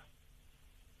us,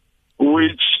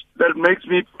 which that makes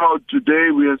me proud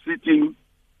today. We are sitting,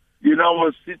 you know, I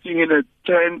was sitting in a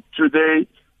tent today.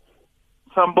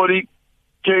 Somebody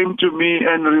came to me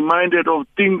and reminded of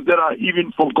things that I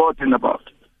even forgotten about.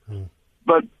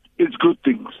 But it's good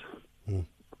things.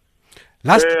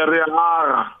 We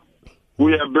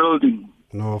are building.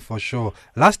 No, for sure.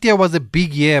 Last year was a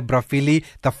big year, Brafili.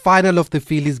 The final of the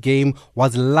Phillies game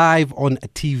was live on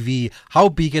TV. How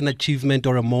big an achievement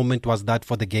or a moment was that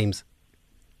for the games?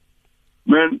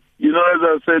 Man, you know, as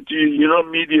I said to you, you know,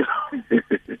 media,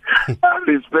 I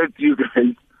respect you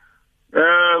guys.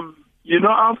 You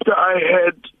know, after I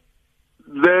had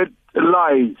that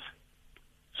live,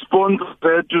 sponsors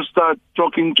had to start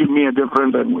talking to me a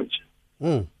different language.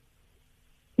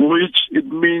 Which it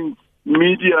means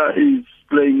media is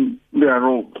playing their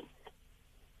role.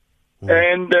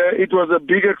 And it was a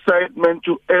big excitement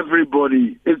to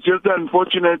everybody. It's just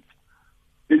unfortunate.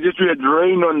 It's just we had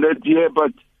rain on that year,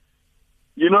 but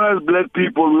you know, as black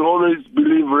people, we always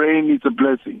believe rain is a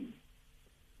blessing.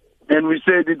 And we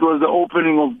said it was the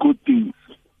opening of good things.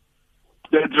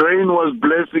 That rain was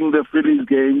blessing the Phillies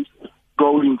games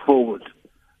going forward.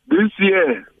 This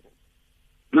year,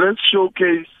 let's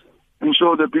showcase and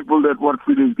show the people that what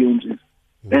Phillies games is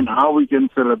and how we can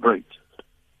celebrate.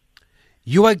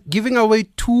 You are giving away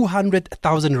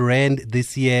 200,000 Rand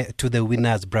this year to the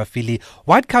winners, Brafili.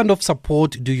 What kind of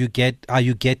support are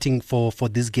you getting for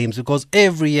these games? Because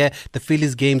every year, the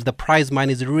Phillies games, the prize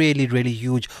money is really, really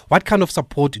huge. What kind of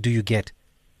support do you get?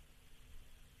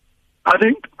 I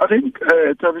think,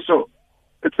 Taviso,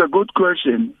 it's a good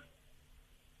question.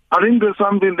 I think there's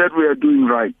something that we are doing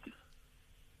right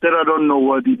that I don't know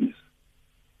what it is.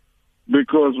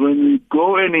 Because when we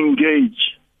go and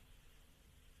engage,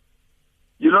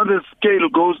 you know, the scale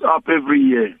goes up every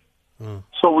year.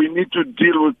 So we need to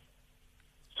deal with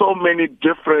so many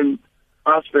different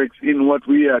aspects in what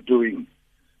we are doing.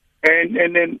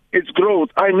 And then it's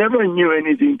growth. I never knew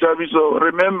anything, Tavi. So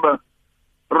remember,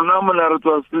 Ronamanar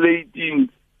was late in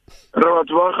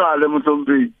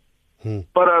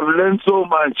but I've learned so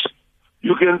much.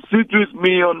 You can sit with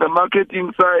me on the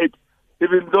marketing side,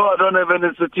 even though I don't have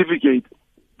any certificate,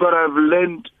 but I've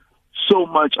learned so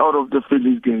much out of the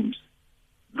Phillies games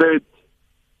that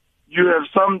you have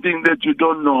something that you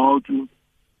don't know how to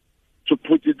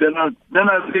put it. Then I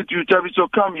say to you, Tabiso,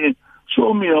 come here,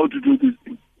 show me how to do this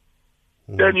thing.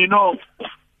 Then,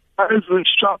 as we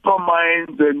sharper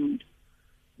minds and,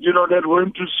 that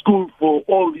went to school for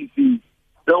all these things,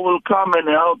 they will come and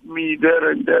help me there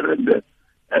and there and there.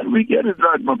 And we get it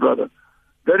right, my brother.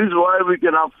 That is why we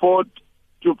can afford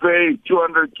to pay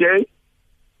 200K,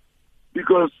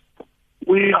 because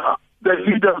we are the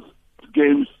leaders of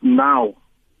games now.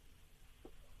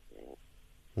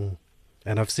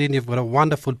 And I've seen you've got a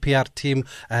wonderful PR team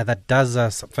that does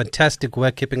some fantastic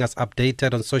work keeping us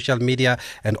updated on social media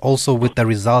and also with the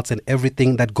results and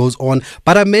everything that goes on.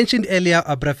 But I mentioned earlier,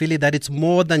 Brafili, that it's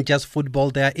more than just football.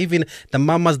 There are even the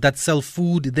mamas that sell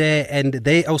food there, and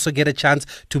they also get a chance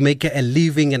to make a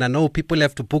living. And I know people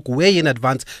have to book way in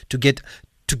advance to get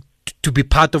to be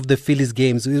part of the Phillies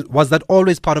games. Was that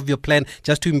always part of your plan,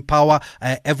 just to empower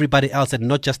everybody else and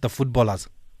not just the footballers?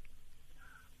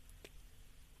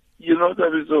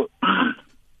 Tabiso,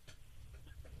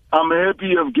 I'm happy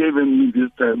you've given me this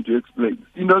time to explain.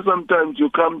 Sometimes you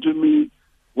come to me,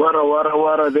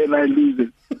 wara, then I lose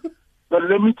it. But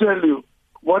let me tell you,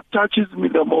 what touches me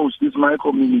the most is my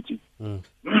community. I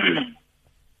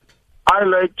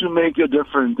like to make a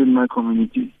difference in my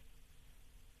community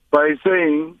by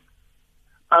saying,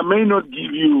 I may not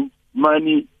give you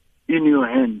money in your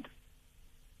hand,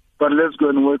 but let's go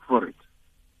and work for it.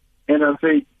 And I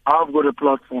say, I've got a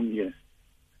platform here.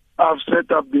 I've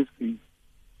set up this thing.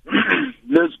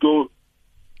 Let's go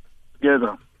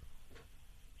together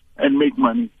and make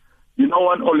money.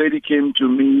 One old lady came to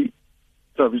me,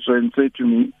 and said to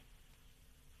me,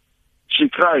 she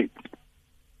cried.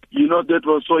 That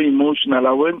was so emotional.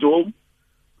 I went home.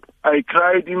 I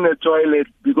cried in the toilet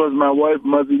because my wife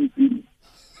mustn't see me.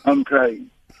 I'm crying.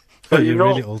 But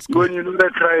really when you know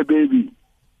that cry baby.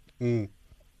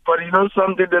 But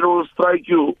something that will strike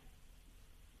you.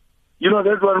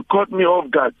 That one caught me off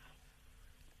guard.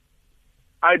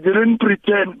 I didn't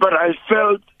pretend, but I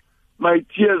felt my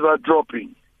tears are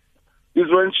dropping. Is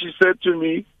when she said to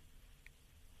me,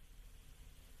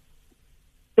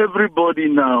 everybody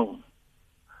now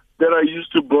that I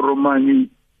used to borrow money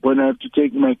when I have to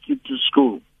take my kid to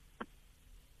school,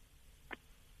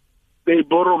 they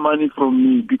borrow money from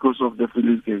me because of the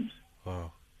Phillies games.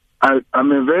 Wow.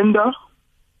 I'm a vendor.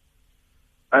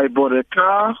 I bought a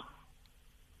car.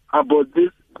 I bought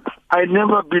this. I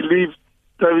never believed,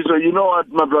 so you know what,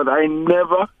 my brother, I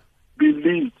never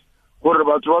believed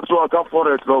about what's 4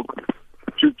 o'clock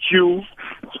to queue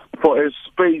for a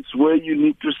space where you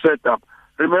need to set up.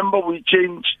 Remember, we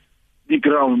change the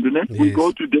ground, Yes. We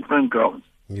go to different grounds.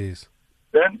 Yes.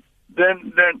 Then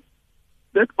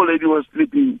that old lady was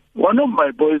sleeping. One of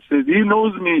my boys says, he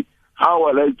knows me how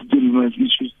I like to deal with my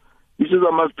issues. He says,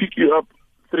 I must pick you up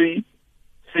 3:30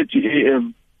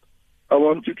 a.m. I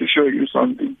want you to show you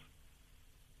something.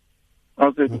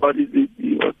 I said, what is it?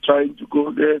 He was trying to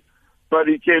go there, but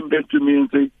he came back to me and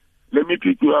said, let me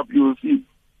pick you up, you will see.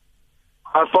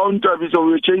 I found Tabi, so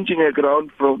we were changing a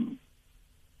ground from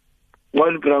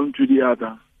one ground to the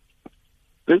other.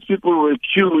 These people were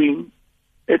queuing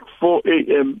at 4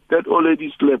 a.m. That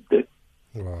already slept there.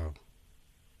 Wow.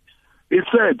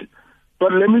 It's sad,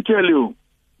 but let me tell you,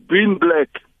 being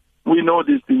black, we know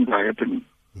these things are happening.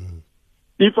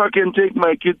 If I can take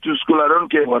my kid to school, I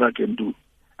don't care what I can do.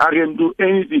 I can do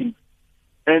anything.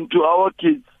 And to our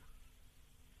kids,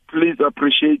 please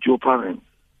appreciate your parents.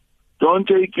 Don't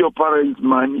take your parents'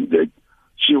 money that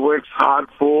she works hard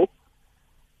for,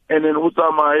 and then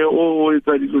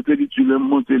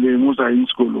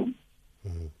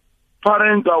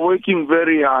parents are working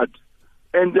very hard.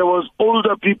 And there was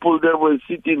older people that were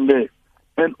sitting there,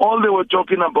 and all they were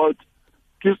talking about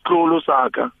is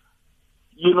Saka.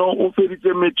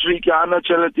 Matric,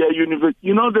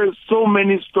 university. There's so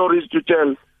many stories to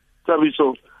tell,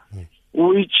 Tabiso,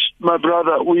 which, my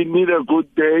brother, we need a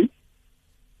good day,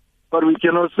 but we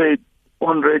cannot say it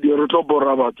on radio.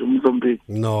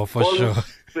 No, for sure.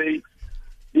 Say,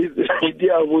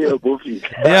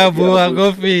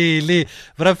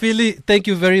 Brafili, thank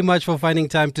you very much for finding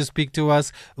time to speak to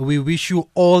us. We wish you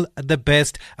all the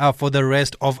best for the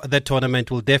rest of the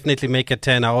tournament. We'll definitely make a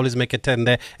 10. I always make a 10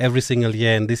 there every single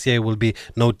year, and this year will be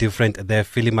no different. The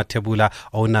Philly Matebula,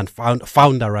 owner and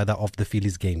founder of the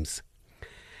Phillies games.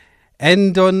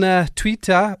 And on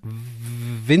Twitter,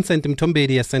 Vincent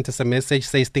Mtombedi has sent us a message,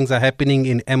 says things are happening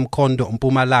in Mkondo,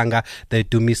 Mpumalanga. The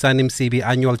Dumisani Msibi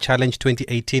Annual Challenge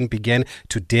 2018 began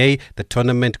today. The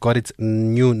tournament got its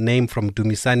new name from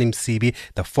Dumisani Msibi,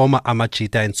 the former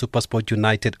Amachita and Supersport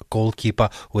United goalkeeper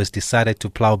who has decided to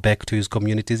plow back to his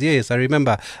communities. Yes, I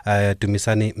remember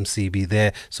Dumisani Msibi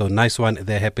there. So nice one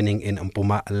there happening in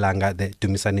Mpumalanga, the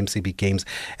Dumisani Msibi games.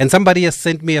 And somebody has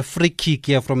sent me a free kick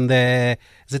here from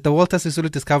is it the Walter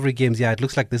Sisulu Discovery Games? Yeah, it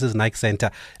looks like this is Nike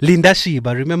Center. Linda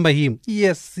Shiba, remember him?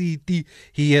 Yes,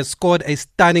 he has scored a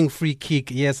stunning free kick.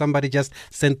 Yeah, somebody just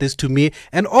sent this to me.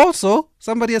 And also,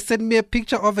 somebody has sent me a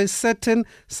picture of a certain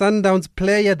Sundowns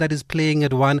player that is playing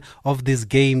at one of these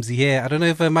games here. I don't know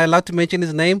if am I allowed to mention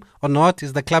his name or not.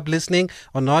 Is the club listening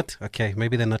or not? Okay,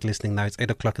 maybe they're not listening now. It's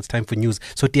 8 o'clock. It's time for news.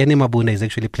 So Tiani Mabuna is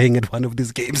actually playing at one of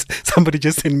these games. Somebody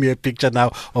just sent me a picture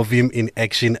now of him in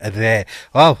action there.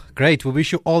 Wow, great. We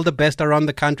wish you all the best around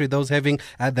the country, those having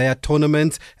their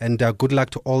tournaments, and good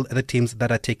luck to all the teams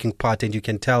that are taking part. And you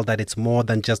can tell that it's more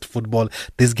than just football.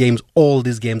 All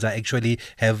these games are actually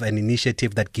have an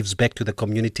initiative that gives back to the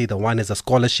community. The one is a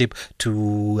scholarship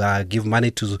to give money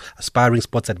to aspiring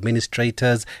sports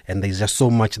administrators, and there's just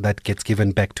so much that gets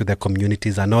given back to the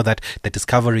communities. I know that the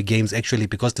Discovery Games, actually,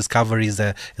 because Discovery is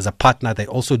a partner, they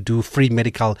also do free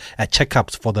medical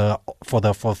checkups for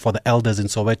the elders in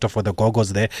Soweto, for the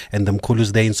Gogos there and the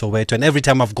Mkulus there in Soweto. And every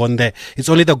time I've gone there, it's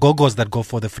only the Gogos that go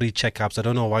for the free checkups. I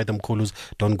don't know why the Mkulus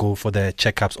don't go for the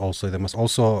checkups also. They must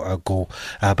also go.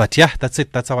 But yeah, that's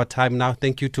it. That's our time now.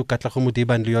 Thank you to Katlego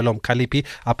Modiba and Luyolo Mkalipi.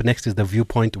 Up next is The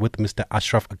Viewpoint with Mr.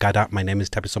 Ashraf Gada. My name is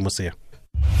Thabiso Mosia.